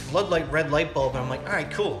just had this floodlight red light bulb, and I'm like, all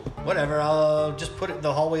right, cool, whatever. I'll just put it.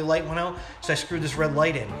 The hallway light went out, so I screwed this red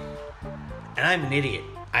light in. And I'm an idiot.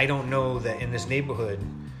 I don't know that in this neighborhood,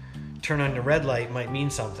 turn on the red light might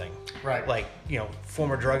mean something. Right. Like,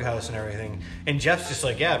 former drug house and everything. And Jeff's just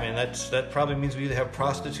like, yeah, man, that probably means we either have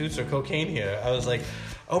prostitutes or cocaine here. I was like,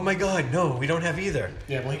 oh my God, no, we don't have either.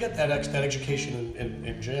 Yeah, well, he got that education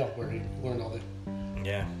in jail where he learned all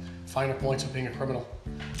the finer points of being a criminal.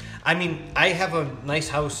 I mean, I have a nice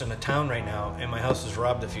house in a town right now, and my house was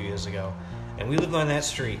robbed a few years ago. And we lived on that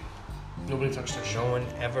street. Nobody touched their shit. No one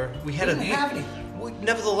ever. We didn't have anything.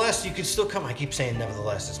 Nevertheless, you could still come. I keep saying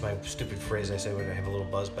nevertheless. It's my stupid phrase I say when I have a little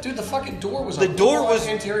buzz. But dude, the fucking door was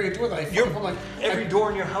interior door that I fucking every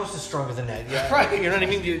door in your house is stronger than that. Yeah, right. You know what I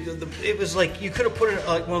mean? It was like you could have put it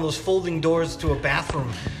like one of those folding doors to a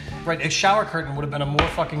bathroom. Right, a shower curtain would have been a more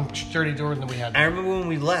fucking sturdy door than we had. I remember when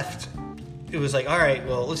we left. It was like, all right,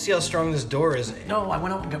 well, let's see how strong this door is. No, I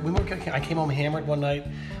went out and I came home hammered one night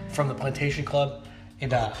from the Plantation Club,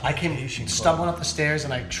 and I came stumbling up the stairs,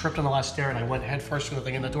 and I tripped on the last stair, and I went head first through the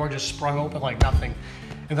thing, and the door just sprung open like nothing,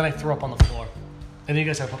 and then I threw up on the floor. And then you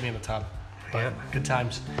guys had to put me in the tub. But good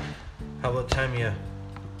times. How about the time you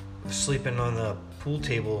sleeping on the pool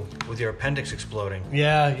table with your appendix exploding?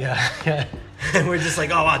 Yeah. And we're just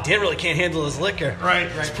like, oh wow, Dan really can't handle his liquor. Right.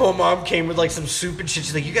 His poor mom came with like some soup and shit.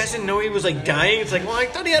 She's like, you guys didn't know he was like dying? It's like, well, I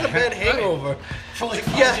thought he had a bad hangover. For like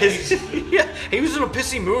he was in a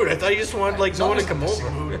pissy mood. I thought he just wanted like no one to come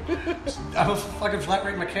over. I'm a fucking flat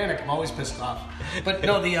rate mechanic. I'm always pissed off. But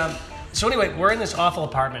no, so anyway, we're in this awful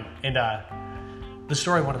apartment, and the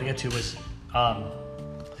story I wanted to get to was,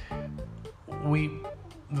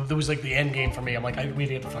 there was like the end game for me. I'm like, I need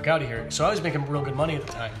to get the fuck out of here. So I was making real good money at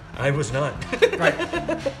the time. I was not. Right.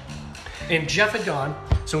 And Jeff had gone,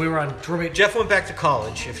 so we were on roommate. Jeff went back to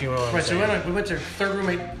college, if you know what I'm Right, saying. so we went to third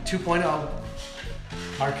roommate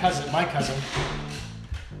 2.0, my cousin.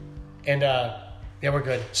 And, yeah, we're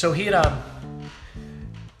good. So he had,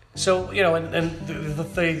 so, you know, and the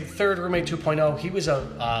third roommate 2.0,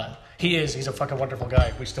 he's a fucking wonderful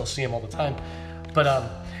guy. We still see him all the time. But,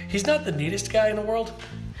 he's not the neatest guy in the world.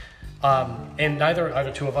 And neither are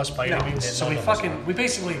the two of us by any means. So we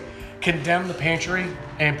basically condemned the pantry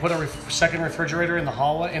and put a second refrigerator in the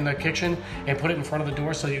hallway, in the kitchen, and put it in front of the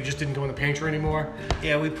door so you just didn't go in the pantry anymore.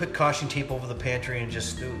 Yeah, we put caution tape over the pantry and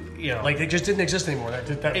just, you know. Like, it just didn't exist anymore.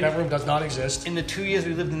 That room does not exist. In the 2 years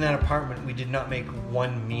we lived in that apartment, we did not make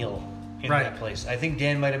one meal in that place. I think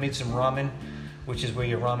Dan might have made some ramen, which is where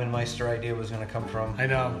your ramen meister idea was going to come from. I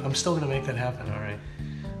know. I'm still going to make that happen. All right.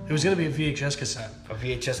 It was going to be a VHS cassette. A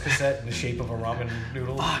VHS cassette in the shape of a ramen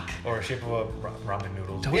noodle? Fuck. Or a shape of a ramen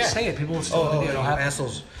noodle. Don't say it. People will still you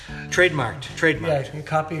assholes. Trademarked. Yeah,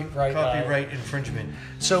 copyright infringement.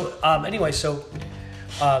 So, anyway,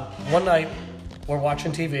 one night, we're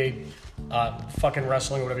watching TV, fucking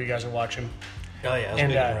wrestling, whatever you guys are watching. Oh, yeah, I was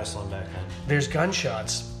big into wrestling back then. There's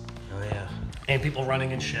gunshots. Oh, yeah. And people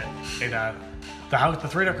running and shit. And, the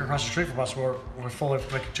three decker across the street from us were full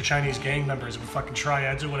of like Chinese gang members with fucking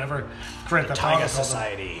triads or whatever. Tiger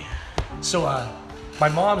Society. So my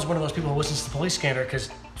mom's one of those people who listens to the Police Scanner because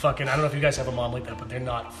fucking, I don't know if you guys have a mom like that, but they're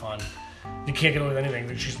not fun. You can't get away with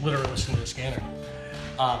anything. She's literally listening to the scanner.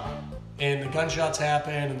 And the gunshots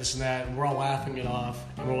happen and this and that, and we're all laughing it off.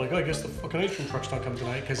 And we're like, oh, I guess the fucking ice cream truck's not coming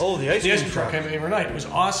tonight. Cause the ice cream truck came every night. It was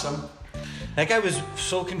awesome. That guy was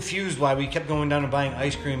so confused why we kept going down and buying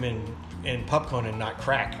ice cream and popcorn and not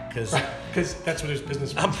crack. Because that's what his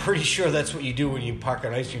business was. I'm pretty sure that's what you do when you park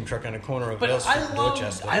an ice cream truck on the corner of Vale Street and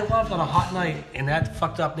Dorchester. I loved on a hot night in that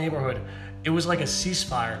fucked up neighborhood, it was like a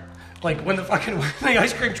ceasefire. Like when the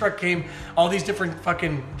ice cream truck came, all these different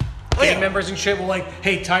fucking gang members and shit were like,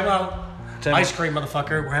 hey, time out. Ice cream,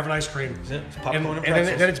 motherfucker. We're having ice cream. It's popcorn and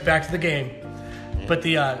then it's back to the game. Yeah.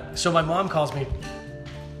 But so my mom calls me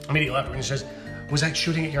immediately after and she says, was that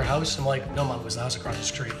shooting at your house? I'm like, no, Mom, it was the house across the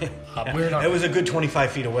street. We're not. It was a good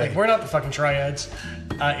 25 feet away. Like, we're not the fucking triads.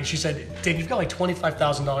 And she said, Dave, you've got like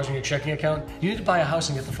 $25,000 in your checking account. You need to buy a house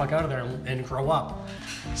and get the fuck out of there and grow up.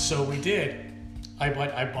 So we did. I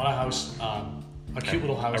bought a house, a cute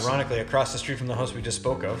little house. Ironically, across the street from the house we just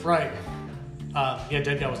spoke of. Right. Yeah,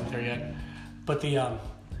 Dead Guy wasn't there yet. But the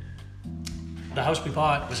house we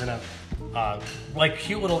bought was in a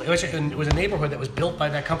cute little. It was a neighborhood that was built by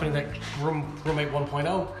that company that roommate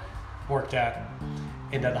 1.0 worked at,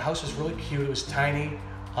 and the house was really cute. It was tiny.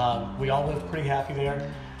 We all lived pretty happy there,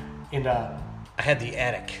 and I had the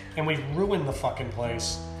attic, and we ruined the fucking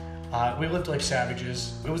place. We lived like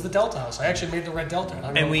savages. It was the Delta house. I actually made the red Delta,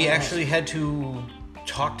 and we actually had to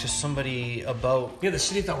talk to somebody about. Yeah, the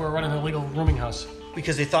city thought we were running an illegal rooming house.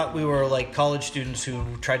 Because they thought we were like college students who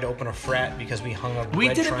tried to open a frat because we hung a red We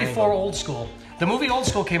did it before Old School. The movie Old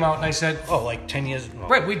School came out and I said... Oh, like 10 years... Oh.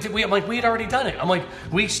 Right, we had already done it. I'm like,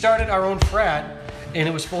 we started our own frat and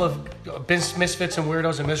it was full of misfits and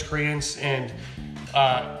weirdos and miscreants and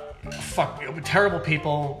terrible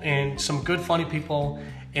people and some good funny people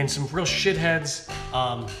and some real shitheads.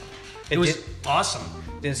 It was awesome.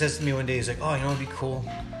 Dan says to me one day, he's like, oh, you know what would be cool?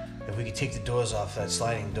 If we could take the doors off that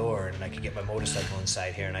sliding door and I could get my motorcycle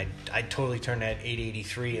inside here. And I totally turned that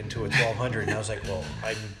 883 into a 1200. And I was like, well,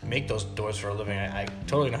 I make those doors for a living. I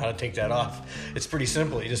totally know how to take that off. It's pretty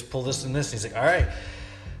simple. You just pull this and this. And he's like, all right.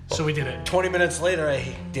 Well, so we did it. 20 minutes later,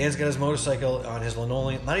 Dan's got his motorcycle on his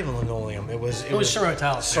linoleum. Not even linoleum. It was ceramic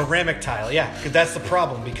tile. Ceramic tile, yeah. Because that's the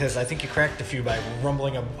problem. Because I think you cracked a few by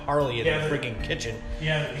rumbling a Harley in the freaking kitchen.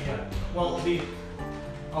 Yeah. Well,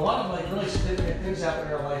 a lot of like really significant things happen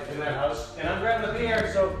in our life in that house, and I'm grabbing a beer,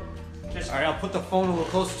 so just. All right, I'll put the phone a little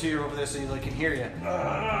closer to you over there so you can hear you.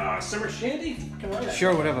 Summer shandy?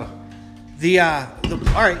 Sure, whatever.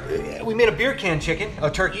 All right, we made a beer can chicken, a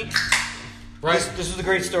turkey. Right. This was a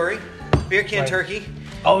great story. Beer can turkey.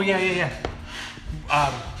 Oh yeah.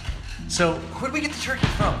 So where'd we get the turkey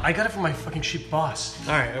from? I got it from my fucking cheap boss.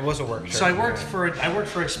 All right, it was a work. So I worked for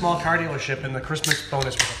a small car dealership, and the Christmas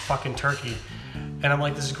bonus was a fucking turkey. And I'm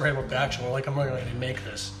like, this is great with the action. We're like, I'm not going to make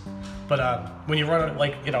this. But when you run it,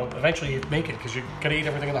 like, eventually you make it because you got to eat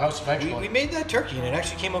everything in the house eventually. We made that turkey and it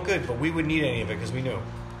actually came out good, but we wouldn't eat any of it because we knew.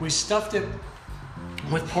 We stuffed it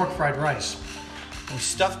with pork fried rice.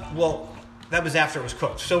 That was after it was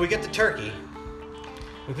cooked. So we get the turkey,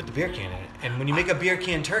 we put the beer can in it. And when you make a beer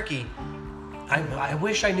can turkey, I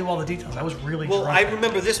wish I knew all the details. I was really Well, drunk. I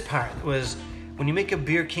remember this part was when you make a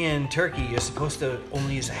beer can turkey, you're supposed to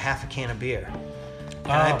only use a half a can of beer.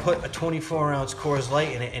 And I put a 24-ounce Coors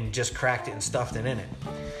Light in it and just cracked it and stuffed it in it.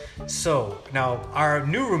 So now our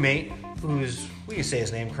new roommate, who's, we can say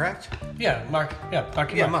his name, correct? Yeah, Mark. Yeah,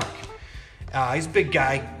 Mark. Yeah, Mark. He's a big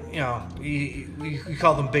guy. You know, we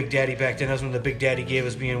called him Big Daddy back then. That's when the Big Daddy gave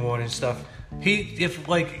us being worn and stuff. If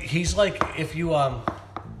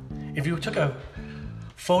you took a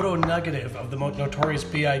photo negative of the notorious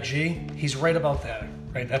B.I.G., he's right about that.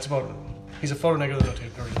 Right, he's a photo negative of the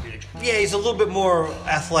notorious B.I.G. Yeah, he's a little bit more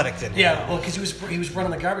athletic than him. Yeah, well, because he was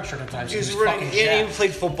running the garbage truck at the time. So He was fucking running, and he jacked. even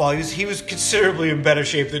played football. He was considerably in better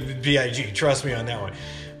shape than B.I.G. Trust me on that one.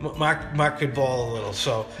 Mark could ball a little,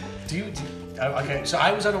 so. Okay, so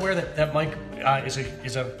I was unaware that Mike is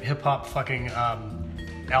a hip hop fucking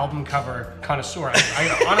album cover connoisseur.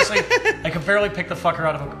 I honestly, I could barely pick the fucker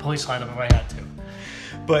out of a police lineup if I had to.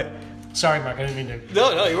 But sorry, Mark, I didn't mean to.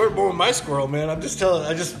 no, you weren't born my squirrel, man. I'm just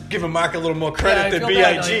giving Mark a little more credit than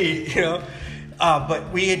B.I.G. You know.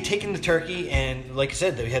 But we had taken the turkey, and like I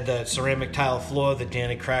said, we had the ceramic tile floor that Dan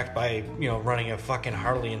had cracked by running a fucking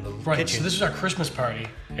Harley in the kitchen. So this was our Christmas party,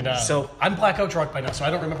 and so I'm blackout drunk by now, so I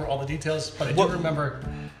don't remember all the details, but I do remember.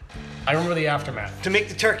 I remember the aftermath. To make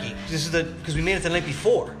the turkey, because we made it the night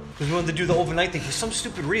before, because we wanted to do the overnight thing for some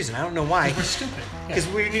stupid reason. I don't know why. We're stupid. Because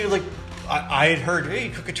we needed I had heard, hey,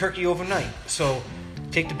 you cook a turkey overnight. So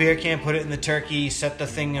take the beer can, put it in the turkey, set the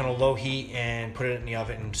thing on a low heat, and put it in the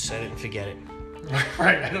oven and set it and forget it.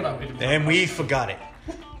 Right, I don't know. And we forgot it.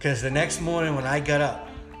 Because the next morning when I got up,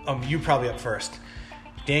 you probably up first.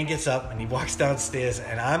 Dan gets up and he walks downstairs,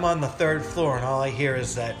 and I'm on the 3rd floor, and all I hear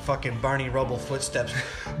is that fucking Barney Rubble footsteps.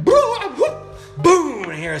 Boom!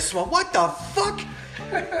 And I hear a smell. What the fuck?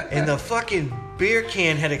 And the fucking beer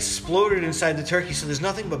can had exploded inside the turkey, so there's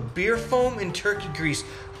nothing but beer foam and turkey grease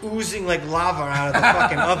oozing like lava out of the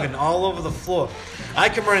fucking oven all over the floor. I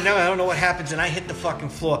come running down, I don't know what happens, and I hit the fucking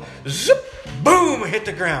floor. Zip! Boom! I hit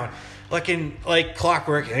the ground. Like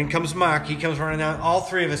clockwork. And in comes Mark. He comes running down. All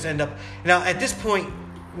three of us end up. Now, at this point,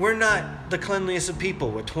 we're not the cleanliest of people.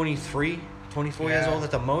 We're 23, 24 years old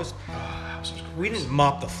at the most. We didn't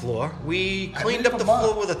mop the floor. We cleaned up the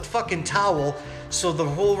floor with a fucking towel. So the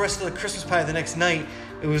whole rest of the Christmas party the next night,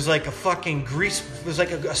 it was like a fucking grease. It was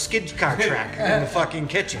like a skid car track in the fucking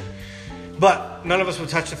kitchen. But none of us would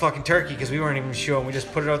touch the fucking turkey because we weren't even sure. And we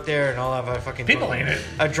just put it out there, and all of our fucking people ate it.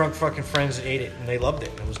 Our drunk fucking friends ate it, and they loved it.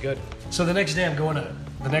 It was good. So the next day, I'm going to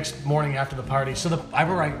the next morning after the party. So I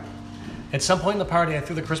remember at some point in the party, I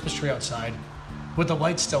threw the Christmas tree outside with the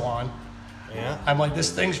lights still on. Yeah. I'm like,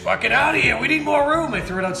 this thing's fucking out of here. We need more room. I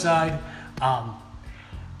threw it outside.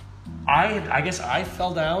 I guess I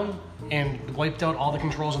fell down and wiped out all the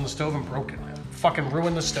controls on the stove and broke it. Fucking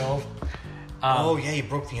ruined the stove. You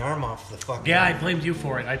broke the arm off the fucking. Yeah, I blamed you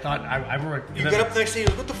for it. I thought I remember. You got up the next day.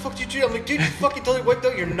 What the fuck did you do? I'm like, dude, you fucking totally wiped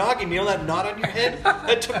out your noggin. You know that knot on your head?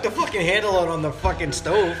 I took the fucking handle out on the fucking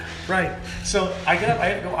stove. Right. So I get up. I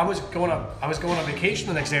had to go. I was going on vacation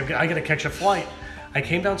the next day. I got to catch a flight. I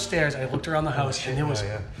came downstairs. I looked around the house, and there was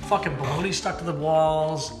fucking baloney stuck to the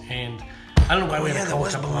walls, and I don't know why we had a cold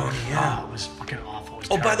cup of baloney. Yeah, it was fucking awful.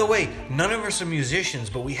 By the way, none of us are musicians,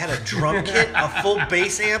 but we had a drum kit, a full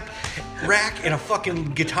bass amp rack, and a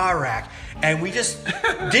fucking guitar rack. And we just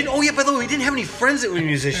didn't. Oh yeah, by the way, we didn't have any friends that were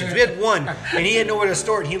musicians. We had one, and he had nowhere to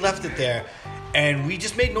store it, and he left it there. And we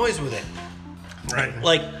just made noise with it. Right.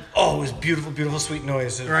 It was beautiful, beautiful, sweet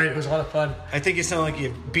noise. Right, it was a lot of fun. I think it sounded like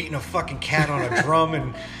you're beating a fucking cat on a drum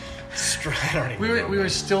and. I don't even know. We were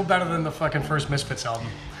still better than the fucking first Misfits album.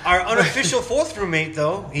 Our unofficial 4th roommate,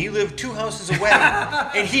 though, he lived 2 houses away,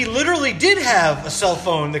 and he literally did have a cell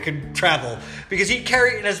phone that could travel because he'd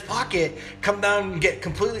carry it in his pocket, come down and get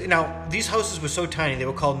completely. Now, these houses were so tiny; they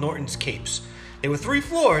were called Norton's Capes. They were 3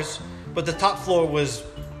 floors, but the top floor was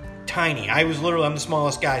tiny. I'm the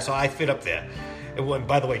smallest guy, so I fit up there. And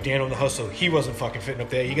by the way, Dan owned the house, so he wasn't fucking fitting up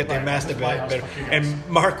there. He got their master bed, and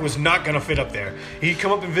Mark was not going to fit up there. He'd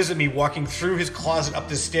come up and visit me walking through his closet up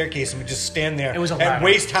this staircase and would just stand there at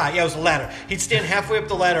waist high. Yeah, it was a ladder. He'd stand halfway up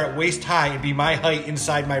the ladder at waist high and be my height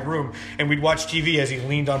inside my room, and we'd watch TV as he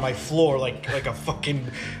leaned on my floor like a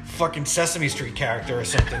fucking Sesame Street character or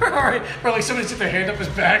something. All right, or like somebody took their hand up his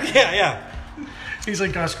back. Yeah. He's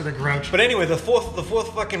like Oscar the Grouch. But anyway, the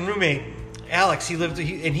fourth fucking roommate, Alex, he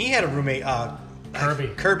had a roommate,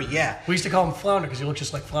 Kirby, yeah. We used to call him Flounder because he looked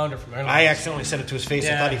just like Flounder from Ireland. I accidentally said it to his face.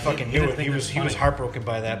 Yeah, I thought he fucking knew it. He was heartbroken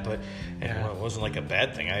by that, but it wasn't like a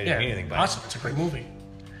bad thing. I didn't mean anything by it. Awesome. It's a great movie.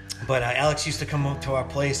 But Alex used to come up to our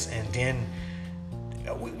place, and Dan,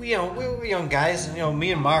 we were young guys.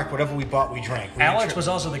 Me and Mark, whatever we bought, we drank. Alex was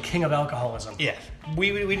also the king of alcoholism. Yeah,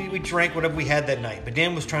 we drank whatever we had that night. But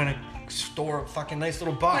Dan was trying to store a fucking nice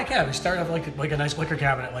little bar. We started off like a nice liquor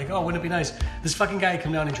cabinet. Like, oh, wouldn't it be nice? This fucking guy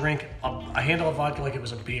come down and drank a handle of vodka like it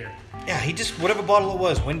was a beer. Yeah, he just, whatever bottle it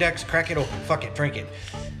was, Windex, crack it open, fuck it, drink it.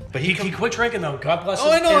 But he quit drinking though. God bless him.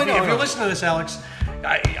 Oh, I know. If you're listening to this, Alex,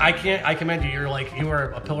 I commend you. You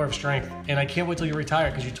are a pillar of strength, and I can't wait till you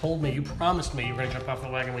retire because you promised me you were going to jump off the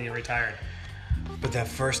wagon when you retired. But that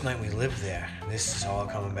first night we lived there, this is all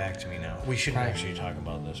coming back to me now. We shouldn't actually talk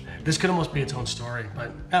about this. This could almost be its own story,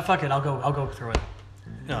 but fuck it. I'll go through it.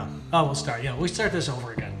 No. Oh, we'll start. Yeah, we start this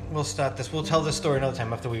over again. We'll start this. We'll tell this story another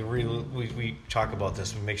time after we talk about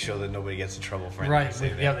this and make sure that nobody gets in trouble for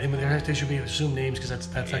anything. Right. Yeah, there should be assumed names because that's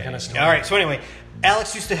that kind of story. All right. So anyway,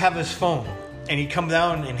 Alex used to have his phone, and he'd come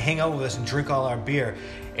down and hang out with us and drink all our beer.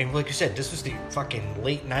 And like you said, this was the fucking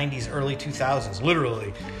late 90s, early 2000s,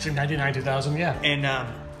 literally. It's in 99, 2000, yeah. And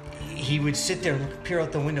he would sit there and peer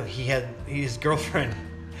out the window. He had his girlfriend.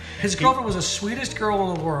 His girlfriend was the sweetest girl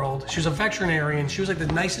in the world. She was a veterinarian. She was like the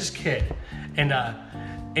nicest kid.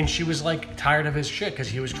 And she was like tired of his shit because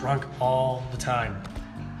he was drunk all the time.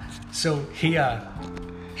 So he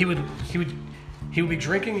would be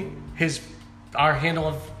drinking our handle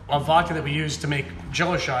of vodka that we used to make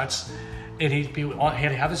Jello shots, and he'd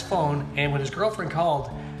have his phone, and when his girlfriend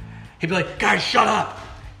called, he'd be like, "Guys, shut up!"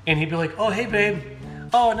 And he'd be like, "Oh, hey, babe.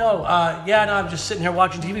 Oh, no, I'm just sitting here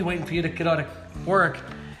watching TV waiting for you to get out of work."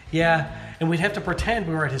 Yeah, and we'd have to pretend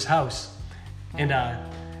we were at his house, and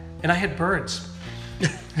I had birds,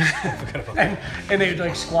 and they'd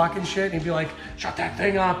like squawk and shit, and he'd be like, "Shut that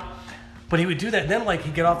thing up!" But he would do that, and then like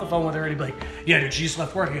he'd get off the phone with her, and he'd be like, "Yeah, dude, she just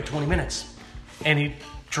left work. I got 20 minutes," and he'd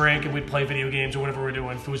drink, and we'd play video games or whatever we were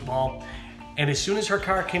doing, foosball, and as soon as her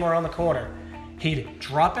car came around the corner, he'd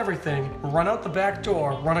drop everything, run out the back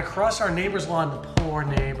door, run across our neighbor's lawn, the poor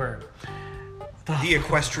neighbor, The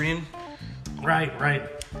equestrian. Right.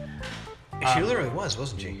 She literally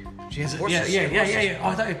wasn't she? She has horses. Yeah. Oh,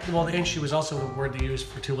 I thought, and she was also the word they use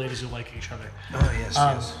for two ladies who like each other. Oh, yes.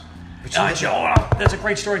 But That's a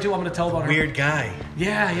great story, too. I'm going to tell about her. Weird guy.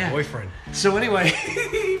 Yeah. Boyfriend. So anyway,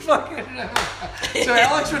 so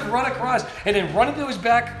Alex would run across and then run into his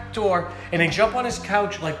back door and then jump on his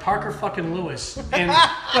couch like Parker fucking Lewis. And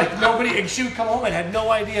like nobody, and she would come home and had no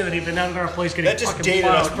idea that he'd been out at our place getting fucking That just dated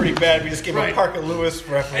us pretty bad. We just gave him a Parker Lewis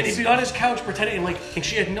reference. And he'd be on his couch pretending and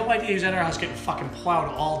she had no idea he was at our house getting fucking plowed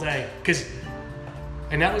all day.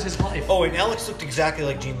 And that was his life. Oh, and Alex looked exactly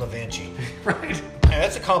like Gene Levanchi. Right. Yeah,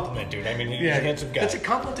 that's a compliment, dude. I mean, he's a handsome guy. That's a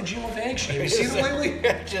compliment to Gene Levanchi. Have you seen him lately?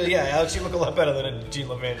 Actually, yeah, Alex, you look a lot better than Gene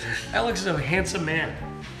Levanchi. Alex is a handsome man.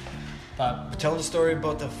 Tell the story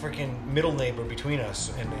about the freaking middle neighbor between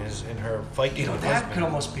us and her fighting with that husband. could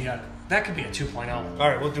almost be a 2.0. All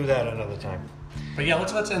right, we'll do that another time. But yeah,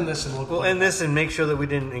 let's end this and we'll end this and make sure that we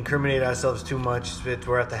didn't incriminate ourselves too much.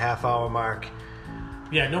 We're at the half-hour mark.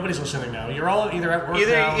 Yeah, nobody's listening now. You're all either at work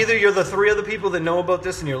now. Either you're the three other people that know about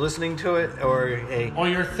this and you're listening to it, or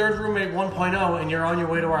you're third roommate 1.0 and you're on your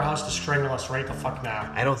way to our house to strangle us right the fuck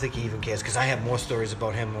now. I don't think he even cares because I have more stories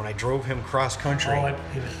about him when I drove him cross country.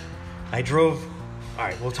 I drove. All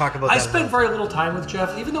right, we'll talk about that. I spent very little time with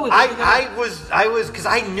Jeff, even though I was because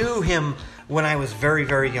I knew him when I was very,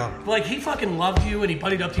 very young. Like he fucking loved you and he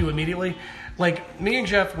buddied up to you immediately. Like me and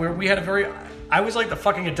Jeff, we had a very. I was like the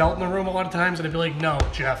fucking adult in the room a lot of times, and I'd be like, "No,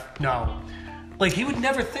 Jeff, no." Like he would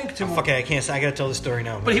never think to. Okay, I can't. I gotta tell the story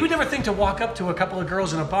now. But he would never think to walk up to a couple of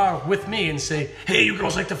girls in a bar with me and say, "Hey, you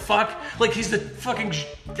girls like to fuck?" Like he's the fucking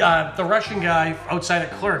the Russian guy outside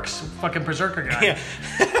at Clerks, fucking berserker guy. Yeah.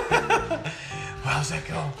 How's that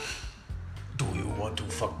go? Do you want to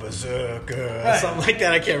fuck berserker? Right. Something like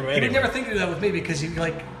that. I can't remember. He would never think to do that with me because he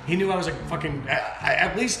knew I was like fucking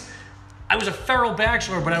at least. I was a feral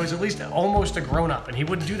bachelor, but I was at least almost a grown-up, and he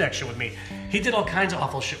wouldn't do that shit with me. He did all kinds of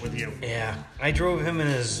awful shit with you. Yeah. I drove him and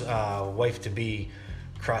his wife-to-be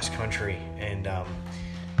cross-country, and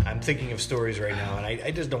I'm thinking of stories right now, and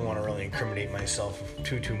I just don't want to really incriminate myself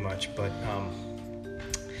too much, but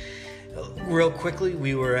real quickly,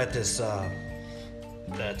 we were at this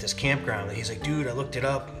campground, and he's like, "Dude, I looked it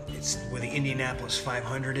up. It's where the Indianapolis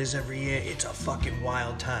 500 is every year. It's a fucking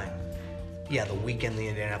wild time." Yeah, the weekend the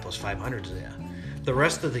Indianapolis 500 is there. The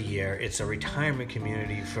rest of the year, it's a retirement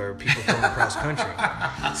community for people from across country.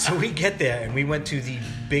 So we get there, and we went to the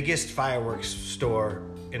biggest fireworks store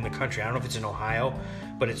in the country. I don't know if it's in Ohio,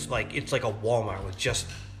 but it's like a Walmart with just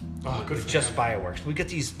fireworks. We get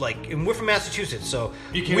these and we're from Massachusetts, so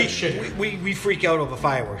you can't we freak out over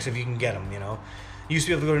fireworks if you can get them. You used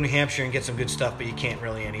to be able to go to New Hampshire and get some good stuff, but you can't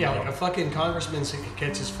really anymore. Yeah, like a fucking congressman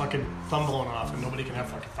gets his fucking thumb blown off and nobody can have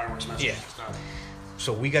fucking fireworks messages. Yeah.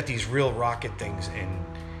 So we got these real rocket things, and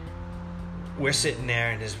we're sitting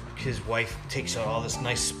there, and his wife takes out all this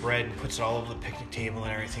nice spread and puts it all over the picnic table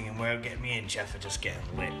and everything, and me and Jeff are just getting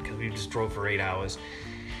lit because we just drove for 8 hours.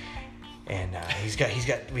 And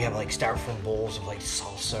we have like styrofoam bowls of like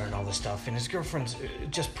salsa and all this stuff, and his girlfriend's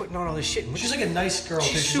just putting on all this shit. She's like a nice girl.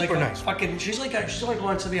 She's super like nice. She's like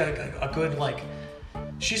wants to be a good like.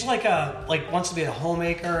 She's like wants to be a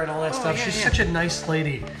homemaker and all that stuff. Yeah, she's such a nice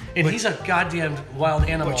lady, and he's a goddamn wild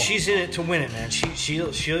animal. But she's in it to win it, man. She's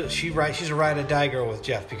a ride or die girl with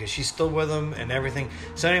Jeff because she's still with him and everything.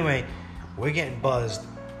 So anyway, we're getting buzzed,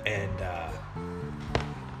 and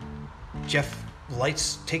Jeff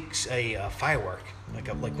takes a firework,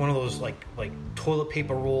 like one of those like toilet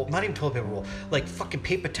paper roll, not even toilet paper roll, like fucking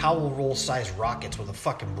paper towel roll size rockets with a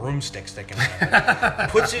fucking broomstick sticking out of it.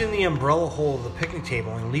 Puts it in the umbrella hole of the picnic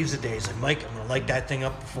table and leaves it there. He's like, Mike, I'm gonna light that thing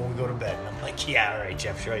up before we go to bed. And I'm like, yeah, all right,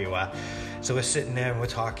 Jeff, sure you are. So we're sitting there and we're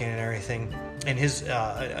talking and everything, and his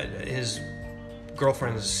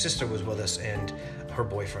girlfriend's sister was with us, and her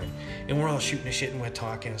boyfriend, and we're all shooting the shit and we're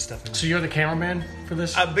talking and stuff. So you're the cameraman for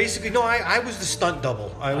this? Basically, no. I was the stunt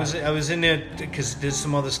double. I was in there because there's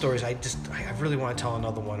some other stories. I really want to tell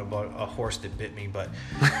another one about a horse that bit me, but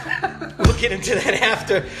we'll get into that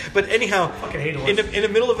after. But anyhow, in the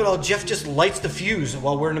middle of it all, Jeff just lights the fuse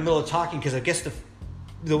while we're in the middle of talking because I guess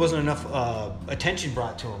there wasn't enough attention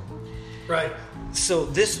brought to him. Right. So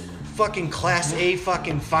this fucking Class A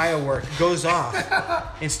fucking firework goes off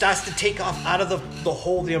and starts to take off out of the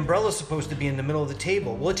hole the umbrella's supposed to be in the middle of the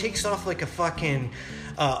table. Well, it takes off like a fucking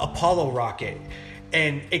Apollo rocket,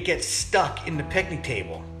 and it gets stuck in the picnic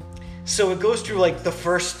table. So it goes through like the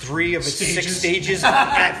first 3 of its 6 stages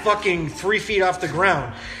at fucking 3 feet off the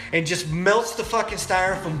ground, and just melts the fucking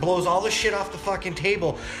styrofoam, blows all the shit off the fucking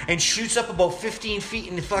table, and shoots up about 15 feet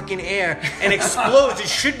in the fucking air and explodes. It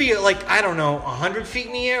should be like, I don't know, 100 feet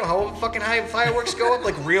in the air, however fucking high fireworks go up,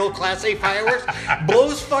 like real Class A fireworks.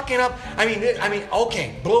 Blows fucking up. I mean,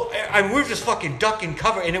 okay. We were just fucking duck and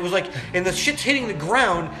cover, and it was like, and the shit's hitting the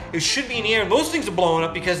ground. It should be in the air, and those things are blowing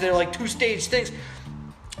up because they're like 2-stage things.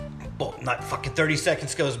 Well, not fucking 30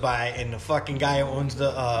 seconds goes by, and the fucking guy who owns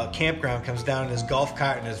the campground comes down in his golf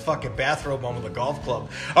cart and his fucking bathrobe on with a golf club.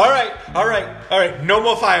 All right. No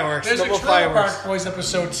more fireworks. There's no a more Trailer fireworks. Park Boys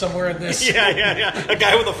episode somewhere in this. Yeah. A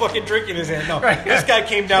guy with a fucking drink in his hand. No, right. This guy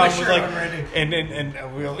came down and was like, and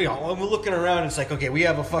we're looking around. And it's like, okay, we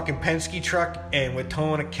have a fucking Penske truck, and we're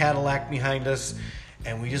towing a Cadillac behind us,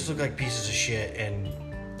 and we just look like pieces of shit. And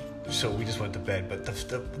so we just went to bed. But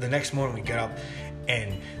the next morning we get up,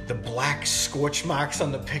 and the black scorch marks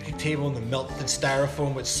on the picnic table and the melted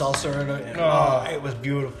styrofoam with salsa in it. And, it was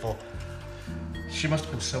beautiful. She must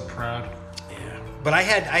have been so proud. Yeah. But I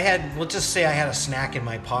had, let's just say I had a snack in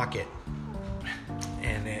my pocket.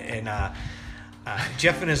 And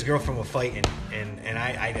Jeff and his girlfriend were fighting, and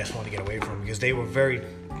I just wanted to get away from them because they were very...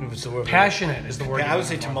 Passionate is the word. I would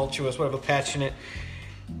say tumultuous, whatever, passionate.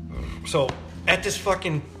 So at this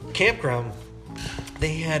fucking campground,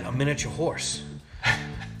 they had a miniature horse.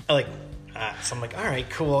 So I'm like, all right,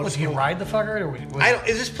 cool. Was he ride the fucker? Or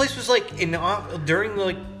this place was like during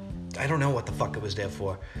like, I don't know what the fuck it was there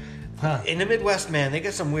for. In the Midwest, man, they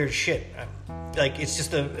got some weird shit. Like, it's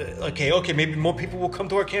just okay, maybe more people will come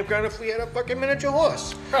to our campground if we had a fucking miniature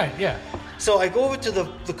horse. Right, yeah. So I go over to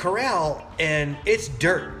the corral, and it's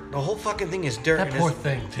dirt. The whole fucking thing is dirt. That poor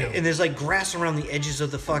thing, too. And there's like grass around the edges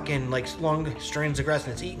of the fucking like long strands of grass,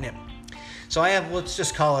 and it's eating it. So I have, let's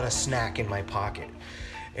just call it a snack in my pocket.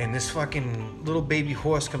 And this fucking little baby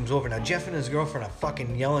horse comes over. Now, Jeff and his girlfriend are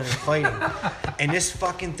fucking yelling and fighting. And this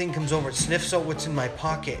fucking thing comes over, it sniffs out what's in my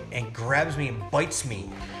pocket, and grabs me and bites me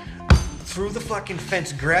through the fucking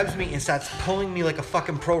fence, grabs me and starts pulling me like a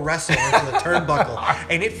fucking pro wrestler into the turnbuckle.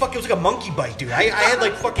 And it was like a monkey bite, dude. I had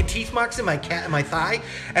like fucking teeth marks in my thigh,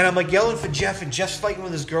 and I'm like yelling for Jeff, and Jeff's fighting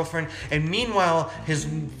with his girlfriend. And meanwhile, his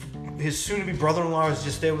soon-to-be brother-in-law is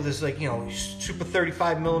just there with his, like, super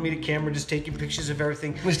 35mm camera, just taking pictures of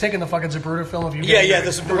everything. He's taking the fucking Zapruder film of you. Yeah, the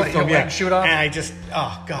Zapruder film, yeah. Shoot off. And I just,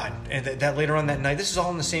 oh, God. And that later on that night, this is all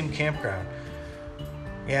in the same campground.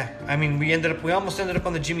 Yeah, I mean, we almost ended up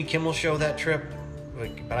on the Jimmy Kimmel show that trip.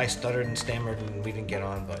 But I stuttered and stammered, and we didn't get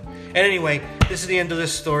on. And anyway, this is the end of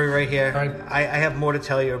this story right here. Right. I have more to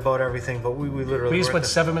tell you about everything, but we literally... We just went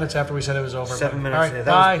 7 minutes after we said it was over. 7 minutes. All right, yeah,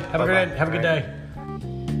 bye. Have a good day.